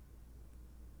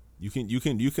 You can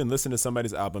listen to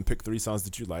somebody's album, pick 3 songs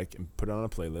that you like, and put it on a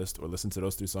playlist, or listen to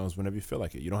those 3 songs whenever you feel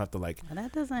like it. You don't have to like.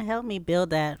 That doesn't help me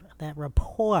build that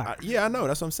rapport. Yeah, I know.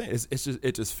 That's what I'm saying.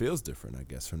 It just feels different, I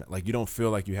guess. From that, like you don't feel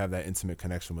like you have that intimate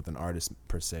connection with an artist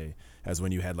per se, as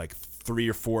when you had like 3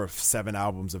 or 4 or 7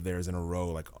 albums of theirs in a row,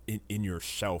 like in your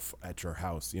shelf at your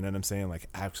house. You know what I'm saying? Like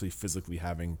actually physically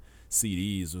having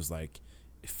CDs was like,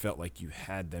 it felt like you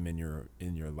had them in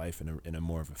your life in a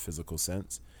more of a physical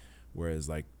sense, whereas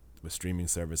like with streaming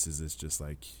services, it's just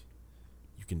like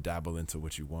you can dabble into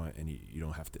what you want, and you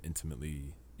don't have to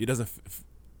intimately. It doesn't.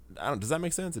 Does that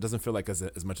make sense? It doesn't feel like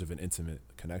as much of an intimate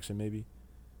connection, maybe.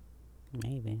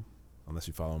 Maybe. Unless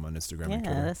you follow them on Instagram. Yeah, and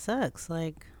Twitter. That sucks.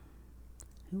 Like,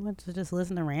 who wants to just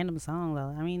listen to random songs?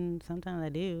 I mean, sometimes I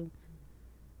do.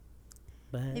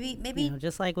 But maybe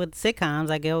just like with sitcoms,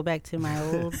 I go back to my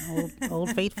old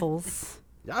faithfuls.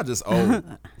 Y'all just old.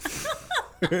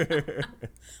 We're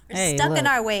stuck in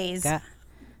our ways. God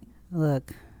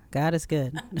is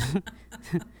good.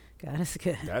 God is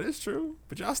good. That is true,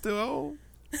 but y'all still old.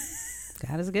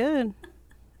 God is good.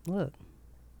 Look,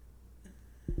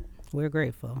 we're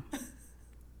grateful.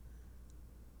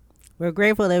 We're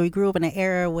grateful that we grew up in an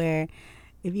era where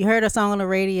if you heard a song on the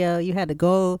radio, you had to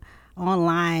go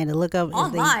online to look up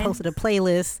if they posted a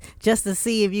playlist just to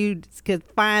see if you could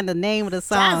find the name of the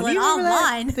song. Jaslyn,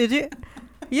 online. That? Did you?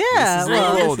 Yeah,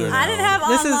 I didn't have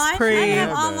this online. Is pre. I didn't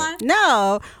have online.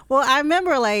 No, well, I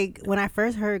remember like when I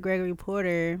first heard Gregory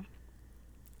Porter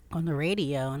on the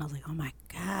radio, and I was like, "Oh my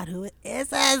God, who is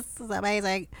this?" Somebody's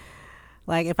like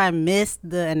if I missed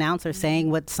the announcer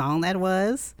saying what song that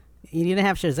was, you didn't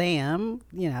have Shazam.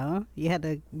 You had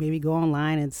to maybe go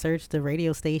online and search the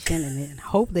radio station and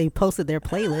hope they posted their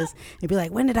playlist and be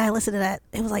like, "When did I listen to that?"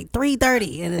 It was like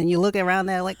 3:30, and then you look around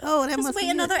there like, "Oh, that must wait be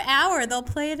another hour. They'll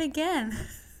play it again."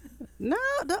 No,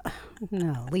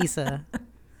 Lisa.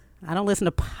 I don't listen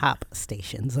to pop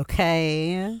stations,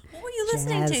 okay? What were you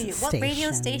listening to? What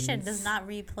radio station does not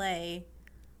replay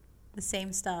the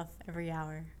same stuff every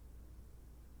hour?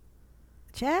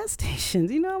 Jazz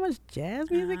stations. You know how much jazz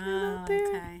music is out there?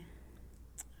 Okay.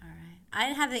 All right. I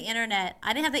didn't have the internet.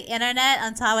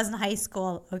 Until I was in high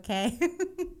school, okay?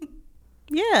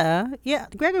 Yeah.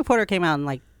 Gregory Porter came out in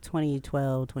like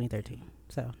 2012, 2013.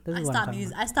 So this is what I'm talking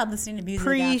about. I stopped listening to music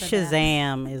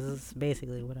Pre-Shazam is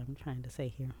basically what I'm trying to say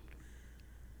here.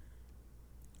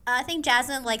 I think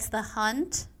Jasmine likes the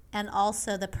hunt and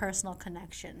also the personal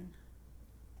connection.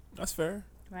 That's fair.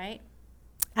 Right?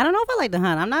 I don't know if I like the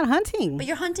hunt. I'm not hunting. But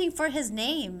you're hunting for his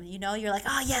name. You know, you're like,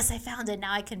 oh, yes, I found it.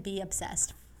 Now I can be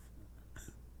obsessed.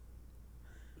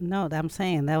 No, I'm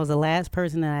saying that was the last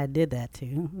person that I did that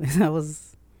to. That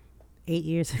was 8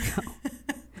 years ago.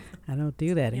 I don't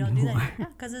do that You anymore. don't do that. Yeah,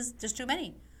 because there's just too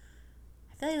many.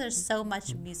 I feel like there's so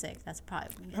much music. That's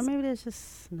probably Or maybe there's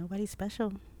just nobody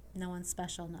special. no one's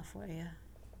special enough for you.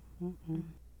 Mm-mm.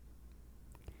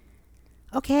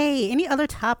 Okay, any other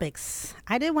topics?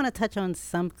 I did want to touch on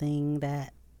something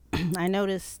that I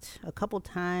noticed a couple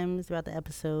times throughout the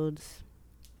episodes.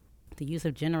 The use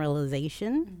of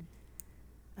generalization.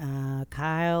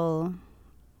 Kyle,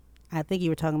 I think you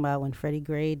were talking about when Freddie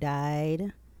Gray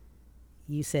died.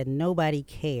 You said nobody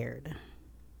cared.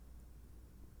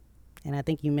 And I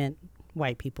think you meant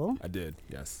white people. I did,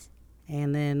 yes.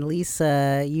 And then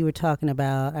Lisa, you were talking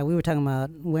about, we were talking about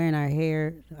wearing our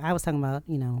hair. I was talking about,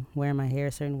 wearing my hair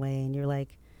a certain way. And you're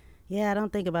like, yeah, I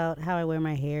don't think about how I wear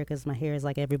my hair because my hair is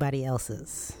like everybody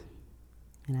else's.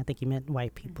 And I think you meant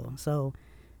white people. So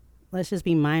let's just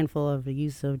be mindful of the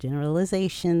use of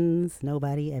generalizations.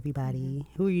 Nobody, everybody.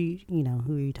 Who are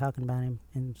you talking about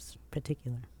in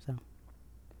particular? So.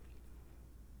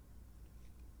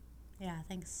 Yeah,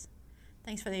 thanks.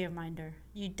 Thanks for the reminder.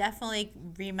 You definitely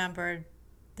remembered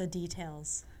the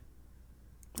details.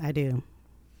 I do.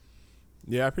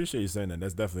 Yeah, I appreciate you saying that.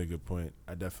 That's definitely a good point.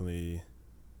 I definitely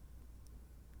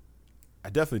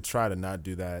try to not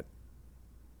do that,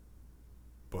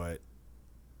 but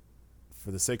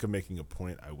for the sake of making a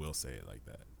point, I will say it like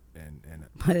that.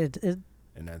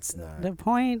 And that's not the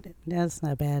point. That's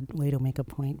not a bad way to make a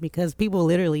point because people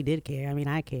literally did care. I mean,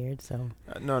 I cared. So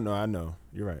no, I know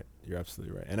you're right. You're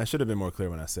absolutely right. And I should have been more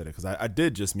clear when I said it because I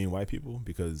did just mean white people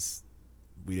because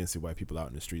we didn't see white people out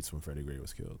in the streets when Freddie Gray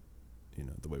was killed.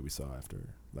 The way we saw after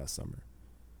last summer.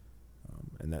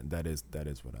 And that is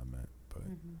what I meant. But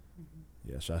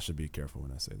yes, I should be careful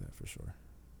when I say that for sure.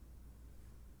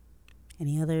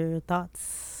 Any other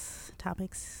thoughts,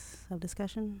 topics of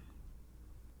discussion?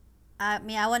 I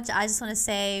just want to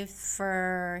say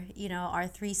for, our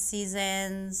 3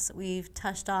 seasons, we've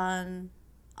touched on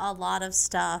a lot of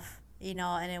stuff,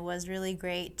 and it was really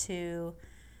great to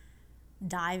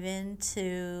dive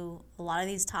into a lot of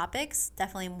these topics,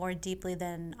 definitely more deeply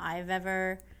than I've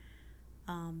ever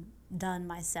done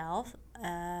myself.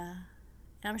 And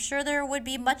I'm sure there would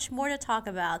be much more to talk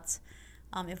about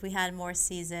if we had more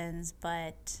seasons,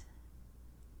 but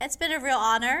it's been a real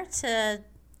honor to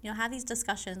have these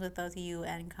discussions with both you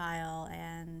and Kyle,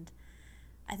 and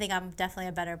I think I'm definitely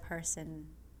a better person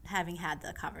having had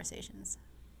the conversations.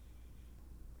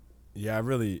 Yeah,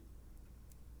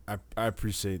 I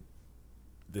appreciate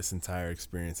this entire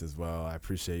experience as well. I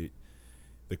appreciate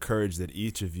the courage that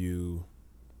each of you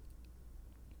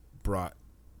brought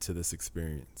to this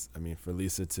experience. I mean, for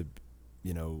Lisa to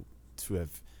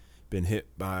have been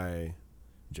hit by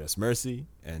Just Mercy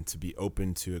and to be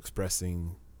open to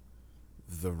expressing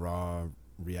the raw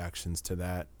reactions to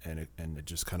that and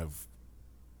just kind of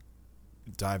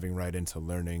diving right into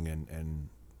learning and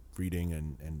reading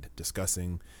and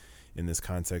discussing in this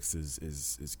context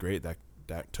is great.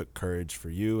 That took courage for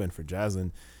you and for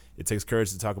Jaslyn. It takes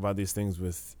courage to talk about these things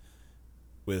with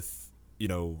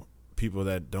people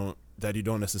that don't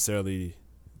necessarily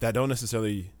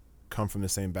come from the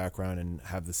same background and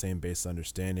have the same base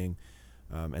understanding,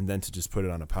 and then to just put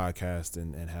it on a podcast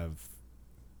and have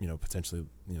potentially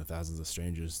thousands of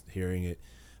strangers hearing it.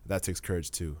 That takes courage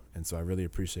too. And so I really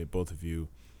appreciate both of you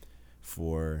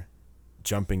for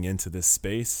jumping into this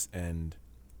space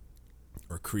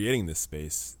or creating this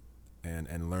space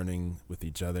and learning with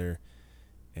each other,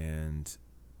 and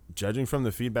judging from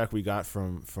the feedback we got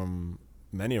from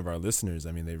many of our listeners.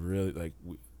 I mean, they really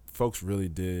folks really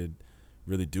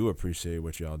do appreciate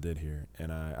what y'all did here,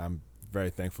 and I'm very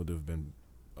thankful to have been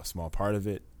a small part of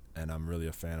it. And I'm really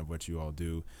a fan of what you all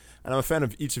do. And I'm a fan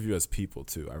of each of you as people,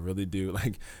 too. I really do.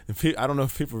 I don't know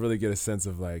if people really get a sense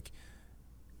of,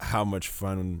 how much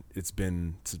fun it's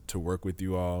been to work with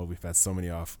you all. We've had so many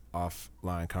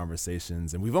offline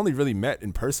conversations. And we've only really met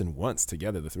in person once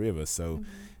together, the 3 of us. So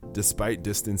despite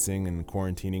distancing and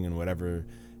quarantining and whatever,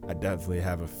 I definitely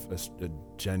have a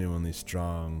genuinely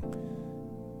strong,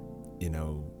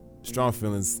 strong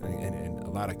feelings and a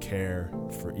lot of care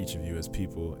for each of you as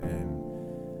people,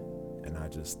 and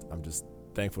I'm just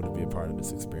thankful to be a part of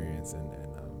this experience, and I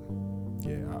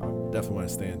definitely want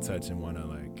to stay in touch and want to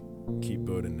like keep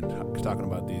building and talking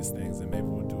about these things, and maybe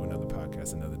we'll do another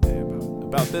podcast another day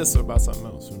about this or about something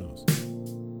else. Who knows?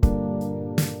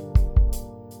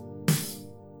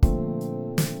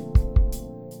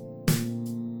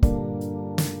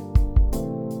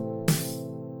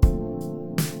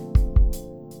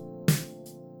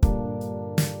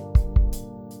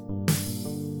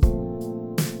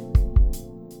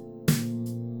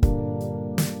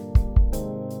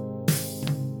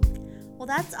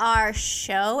 That's our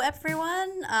show,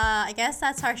 everyone. I guess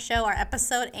that's our show, our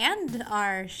episode, and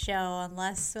our show,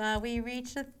 unless we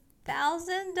reach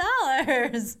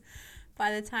 $1,000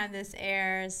 by the time this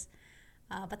airs.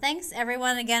 But thanks,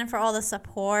 everyone, again, for all the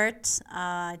support.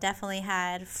 I definitely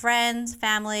had friends,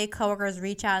 family, coworkers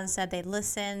reach out and said they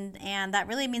listened, and that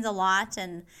really means a lot.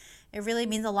 And it really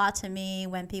means a lot to me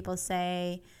when people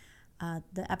say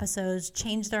the episodes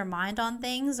changed their mind on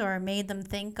things or made them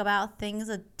think about things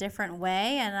a different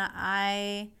way. And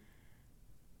I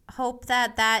hope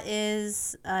that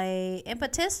is a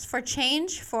impetus for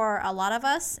change for a lot of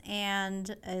us,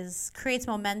 and creates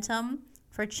momentum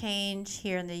for change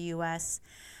here in the U.S.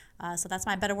 So that's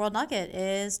my Better World Nugget,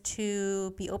 is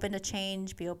to be open to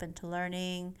change, be open to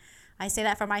learning. I say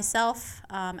that for myself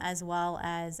as well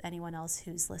as anyone else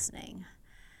who's listening.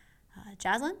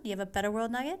 Jaslyn, do you have a Better World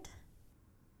Nugget?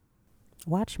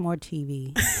 Watch more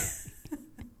TV.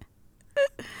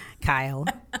 Kyle.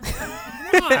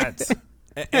 What?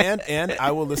 And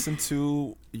I will listen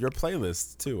to your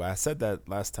playlist too. I said that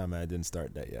last time and I didn't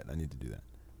start that yet. I need to do that.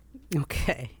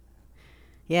 Okay.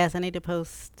 Yes, I need to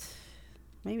post.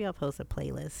 Maybe I'll post a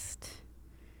playlist.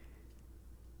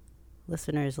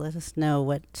 Listeners, let us know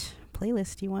what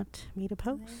playlist you want me to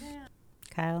post. Yeah.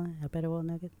 Kyle, a Better World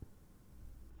Nugget?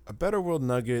 A Better World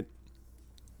Nugget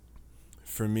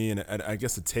for me, and I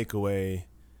guess a takeaway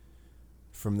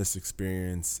from this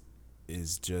experience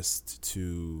is just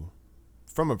to,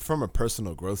 from a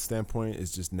personal growth standpoint,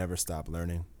 is just never stop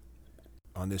learning.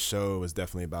 On this show, it was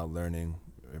definitely about learning.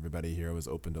 Everybody here was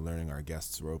open to learning. Our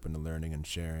guests were open to learning and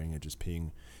sharing and just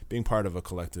being part of a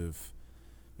collective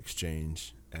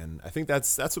exchange. And I think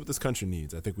that's what this country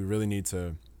needs. I think we really need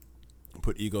to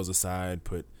put egos aside,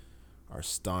 put our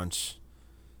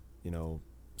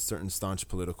certain staunch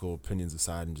political opinions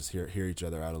aside, and just hear each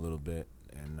other out a little bit.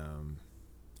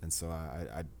 And so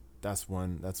I that's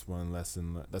one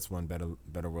lesson. That's one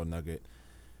better world nugget.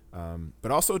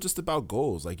 But also just about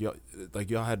goals. Like y'all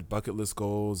had bucket list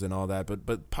goals and all that,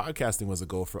 but podcasting was a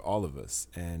goal for all of us,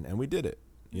 and we did it.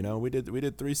 We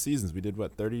did 3 seasons. We did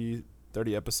 30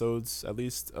 episodes at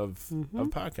least of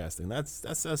podcasting. That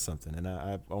says something, and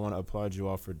I want to applaud you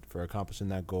all for accomplishing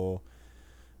that goal.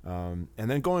 And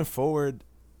then going forward,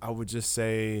 I would just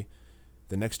say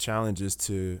the next challenge is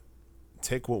to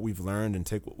take what we've learned and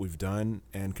take what we've done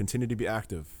and continue to be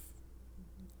active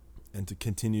and to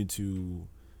continue to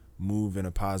move in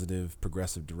a positive,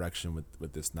 progressive direction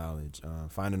with this knowledge.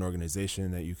 Find an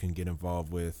organization that you can get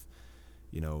involved with,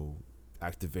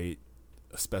 activate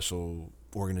a special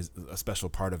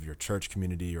part of your church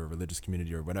community or religious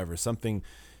community or whatever.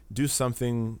 Do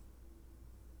something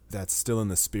that's still in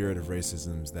the spirit of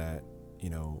racism that,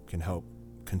 can help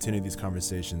continue these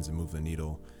conversations and move the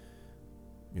needle,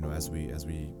 as we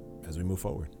move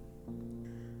forward.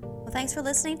 Well, thanks for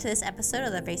listening to this episode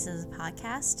of the Racism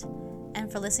Podcast,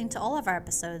 and for listening to all of our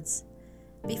episodes.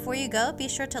 Before you go, be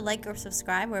sure to like or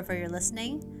subscribe wherever you're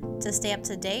listening to stay up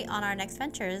to date on our next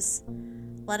ventures.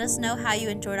 Let us know how you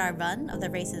enjoyed our run of the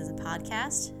Racism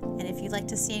Podcast, and if you'd like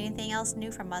to see anything else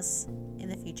new from us in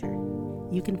the future.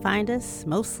 You can find us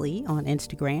mostly on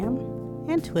Instagram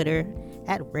and Twitter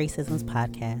at Racisms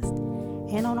Podcast,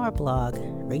 and on our blog,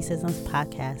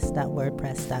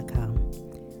 racismspodcast.wordpress.com.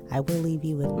 I will leave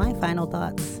you with my final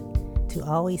thoughts: to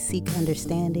always seek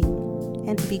understanding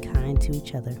and to be kind to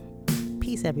each other.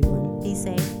 Peace, everyone. Be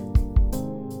safe.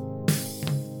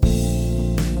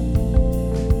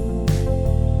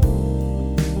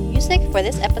 Music for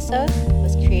this episode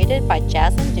was created by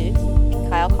Jaslyn Dukes and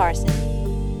Kyle Carson.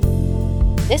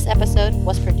 This episode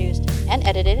was produced and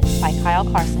edited by Kyle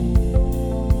Carson.